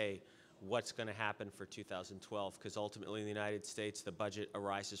can't say what's going to happen for 2012, because ultimately in the United States, the budget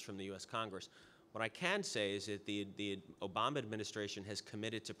arises from the U.S. Congress. What I can say is that the Obama administration has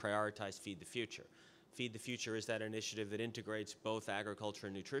committed to prioritize Feed the Future. Feed the Future is that initiative that integrates both agriculture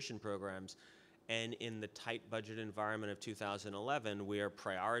and nutrition programs. And in the tight budget environment of 2011, we are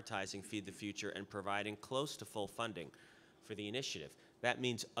prioritizing Feed the Future and providing close to full funding for the initiative. That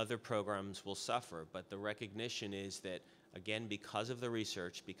means other programs will suffer, but the recognition is that, again, because of the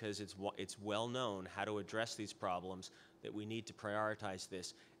research, because it's well known how to address these problems, that we need to prioritize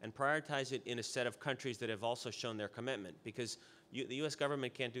this, and prioritize it in a set of countries that have also shown their commitment, because the U.S.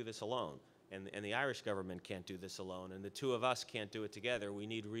 government can't do this alone, and the Irish government can't do this alone, and the two of us can't do it together. We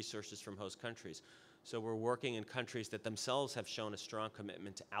need resources from host countries. So we're working in countries that themselves have shown a strong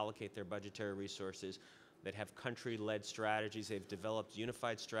commitment to allocate their budgetary resources, that have country-led strategies. They've developed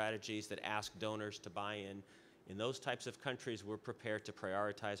unified strategies that ask donors to buy in. In those types of countries, we're prepared to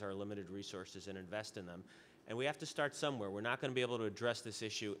prioritize our limited resources and invest in them. And we have to start somewhere. We're not going to be able to address this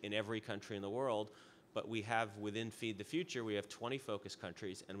issue in every country in the world, but we have, within Feed the Future, we have 20 focus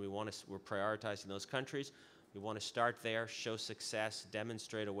countries, and we're prioritizing those countries. We want to start there, show success,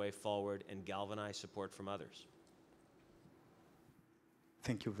 demonstrate a way forward, and galvanize support from others.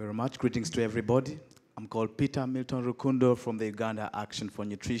 Thank you very much. Greetings to everybody. I'm called Peter Milton Rukundo from the Uganda Action for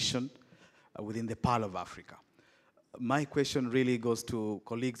Nutrition within the Pearl of Africa. My question really goes to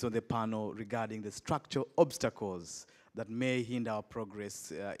colleagues on the panel regarding the structural obstacles that may hinder our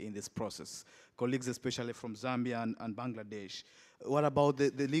progress in this process. Colleagues especially from Zambia and Bangladesh. What about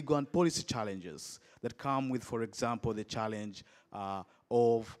the legal and policy challenges that come with, for example, the challenge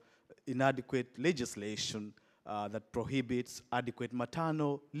of inadequate legislation that prohibits adequate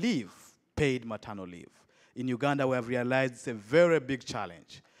maternal leave, paid maternal leave? In Uganda, we have realized it's a very big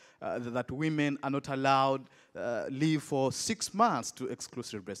challenge that women are not allowed leave for 6 months to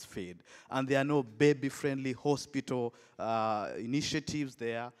exclusive breastfeed. And there are no baby-friendly hospital initiatives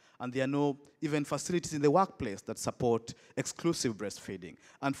there, and there are no even facilities in the workplace that support exclusive breastfeeding.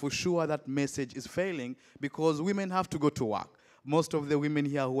 And for sure, that message is failing because women have to go to work. Most of the women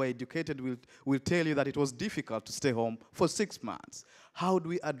here who are educated will tell you that it was difficult to stay home for 6 months. How do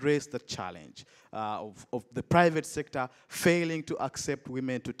we address the challenge of the private sector failing to accept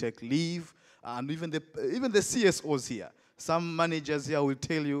women to take leave? And even the CSOs here, some managers here will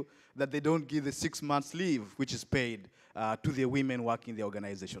tell you that they don't give the 6 months leave, which is paid to the women working in the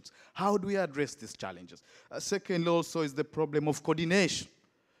organizations. How do we address these challenges? Second also is the problem of coordination.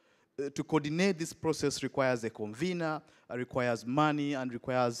 To coordinate this process requires a convener, requires money, and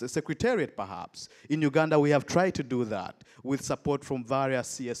requires a secretariat, perhaps. In Uganda, we have tried to do that with support from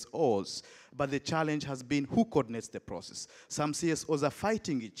various CSOs, but the challenge has been who coordinates the process. Some CSOs are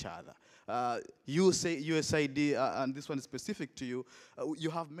fighting each other. You say USAID, and this one is specific to you, you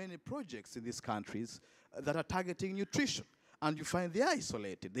have many projects in these countries that are targeting nutrition, and you find they are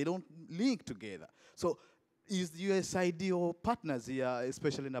isolated. They don't link together. So is the USAID or partners here,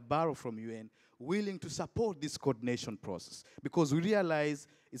 especially Nabarro from UN, willing to support this coordination process? Because we realize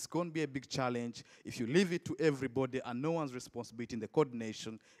it's going to be a big challenge. If you leave it to everybody and no one's responsibility in the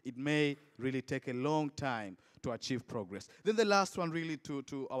coordination, it may really take a long time to achieve progress. Then the last one really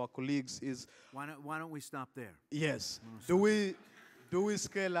to our colleagues is... Why don't we stop there? Yes. Do we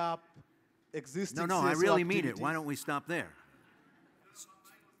scale up existing No, CSO I really activities? mean it. Why don't we stop there?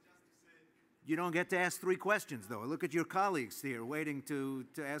 You don't get to ask 3 questions, though. Look at your colleagues here waiting to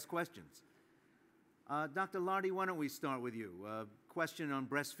ask questions. Dr. Lartey, why don't we start with you? Question on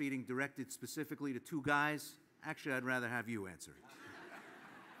breastfeeding directed specifically to 2 guys. Actually, I'd rather have you answer it.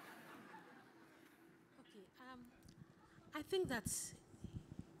 Okay, I think that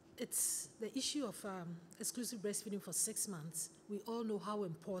it's the issue of exclusive breastfeeding for 6 months. We all know how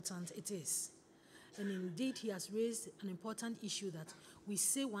important it is. And indeed, he has raised an important issue that we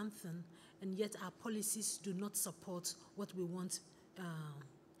say one thing, and yet our policies do not support what we want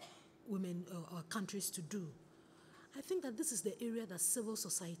women or countries to do. I think that this is the area that civil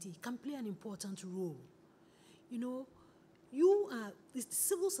society can play an important role. You know, it's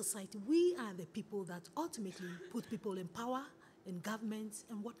civil society, we are the people that ultimately put people in power in governments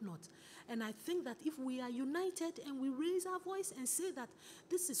and whatnot. And I think that if we are united and we raise our voice and say that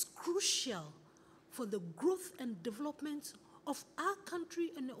this is crucial for the growth and development of our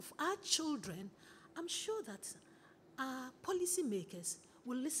country and of our children, I'm sure that our policymakers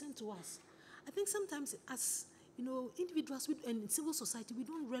will listen to us. I think sometimes as individuals and in civil society, we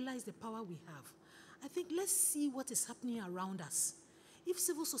don't realize the power we have. I think let's see what is happening around us. If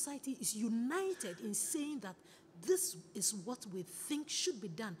civil society is united in saying that this is what we think should be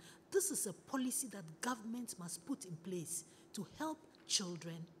done, this is a policy that governments must put in place to help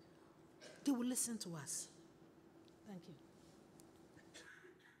children, they will listen to us. Thank you.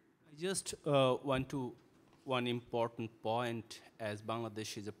 I just want to, one important point, as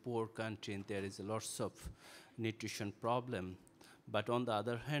Bangladesh is a poor country and there is lots of nutrition problem. But on the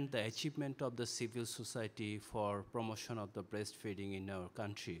other hand, the achievement of the civil society for promotion of the breastfeeding in our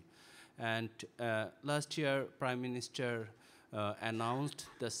country. And last year, Prime Minister announced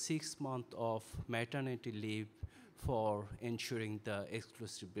the 6 months of maternity leave for ensuring the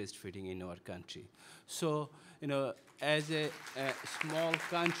exclusive breastfeeding in our country. So, as a small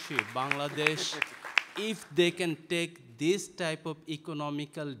country, Bangladesh, if they can take this type of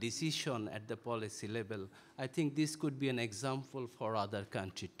economical decision at the policy level, I think this could be an example for other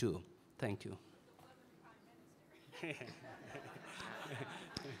countries too. Thank you.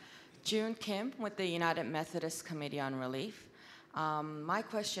 June Kim with the United Methodist Committee on Relief. My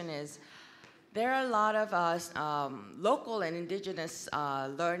question is, there are a lot of local and indigenous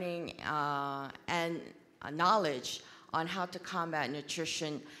learning and knowledge on how to combat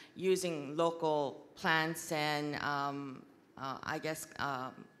nutrition using local plants and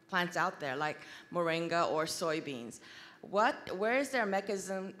plants out there like moringa or soybeans. Where is there a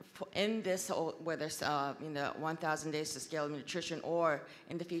mechanism in this, whether it's in the 1,000 Days to Scale Nutrition or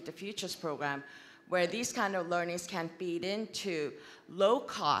in the Feed the Futures program, where these kind of learnings can feed into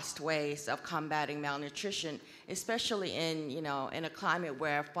low-cost ways of combating malnutrition, especially in a climate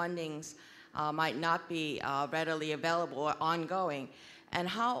where fundings might not be readily available or ongoing,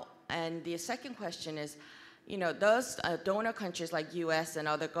 and the second question is, those donor countries like U.S. and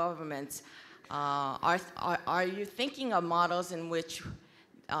other governments, are you thinking of models in which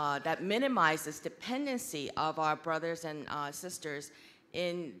that minimizes dependency of our brothers and sisters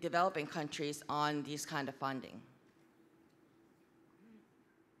in developing countries on these kind of funding?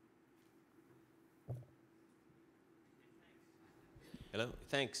 Hello,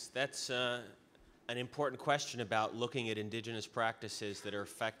 thanks. That's an important question about looking at indigenous practices that are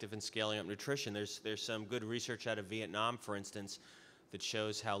effective in scaling up nutrition. There's some good research out of Vietnam, for instance, that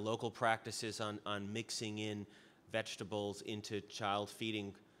shows how local practices on mixing in vegetables into child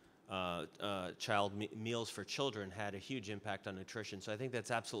feeding, meals for children had a huge impact on nutrition. So I think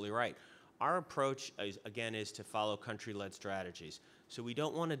that's absolutely right. Our approach, again, is to follow country-led strategies. So we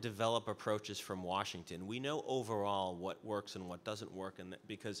don't want to develop approaches from Washington. We know overall what works and what doesn't work, and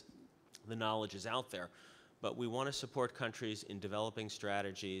because the knowledge is out there. But we want to support countries in developing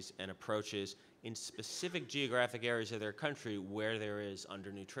strategies and approaches in specific geographic areas of their country where there is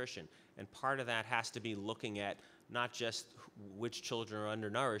undernutrition. And part of that has to be looking at not just which children are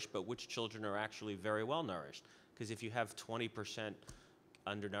undernourished, but which children are actually very well nourished. Because if you have 20%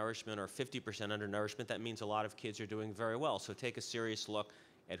 undernourishment or 50% undernourishment, that means a lot of kids are doing very well. So take a serious look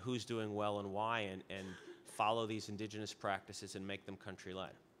at who's doing well and why, and follow these indigenous practices and make them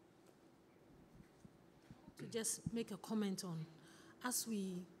country-led. To just make a comment on, as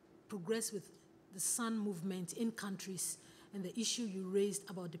we progress with the SUN movement in countries and the issue you raised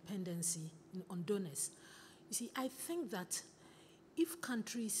about dependency on donors, you see, I think that if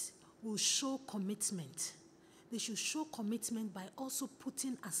countries will show commitment, they should show commitment by also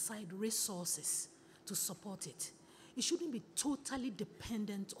putting aside resources to support it. It shouldn't be totally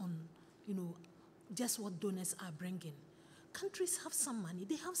dependent on, just what donors are bringing. Countries have some money,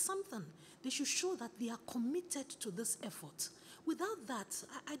 they have something. They should show that they are committed to this effort. Without that,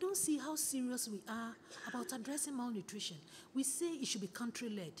 I don't see how serious we are about addressing malnutrition. We say it should be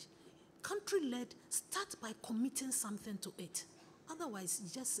country-led. Country-led, start by committing something to it. Otherwise,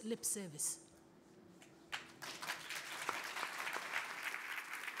 it's just lip service.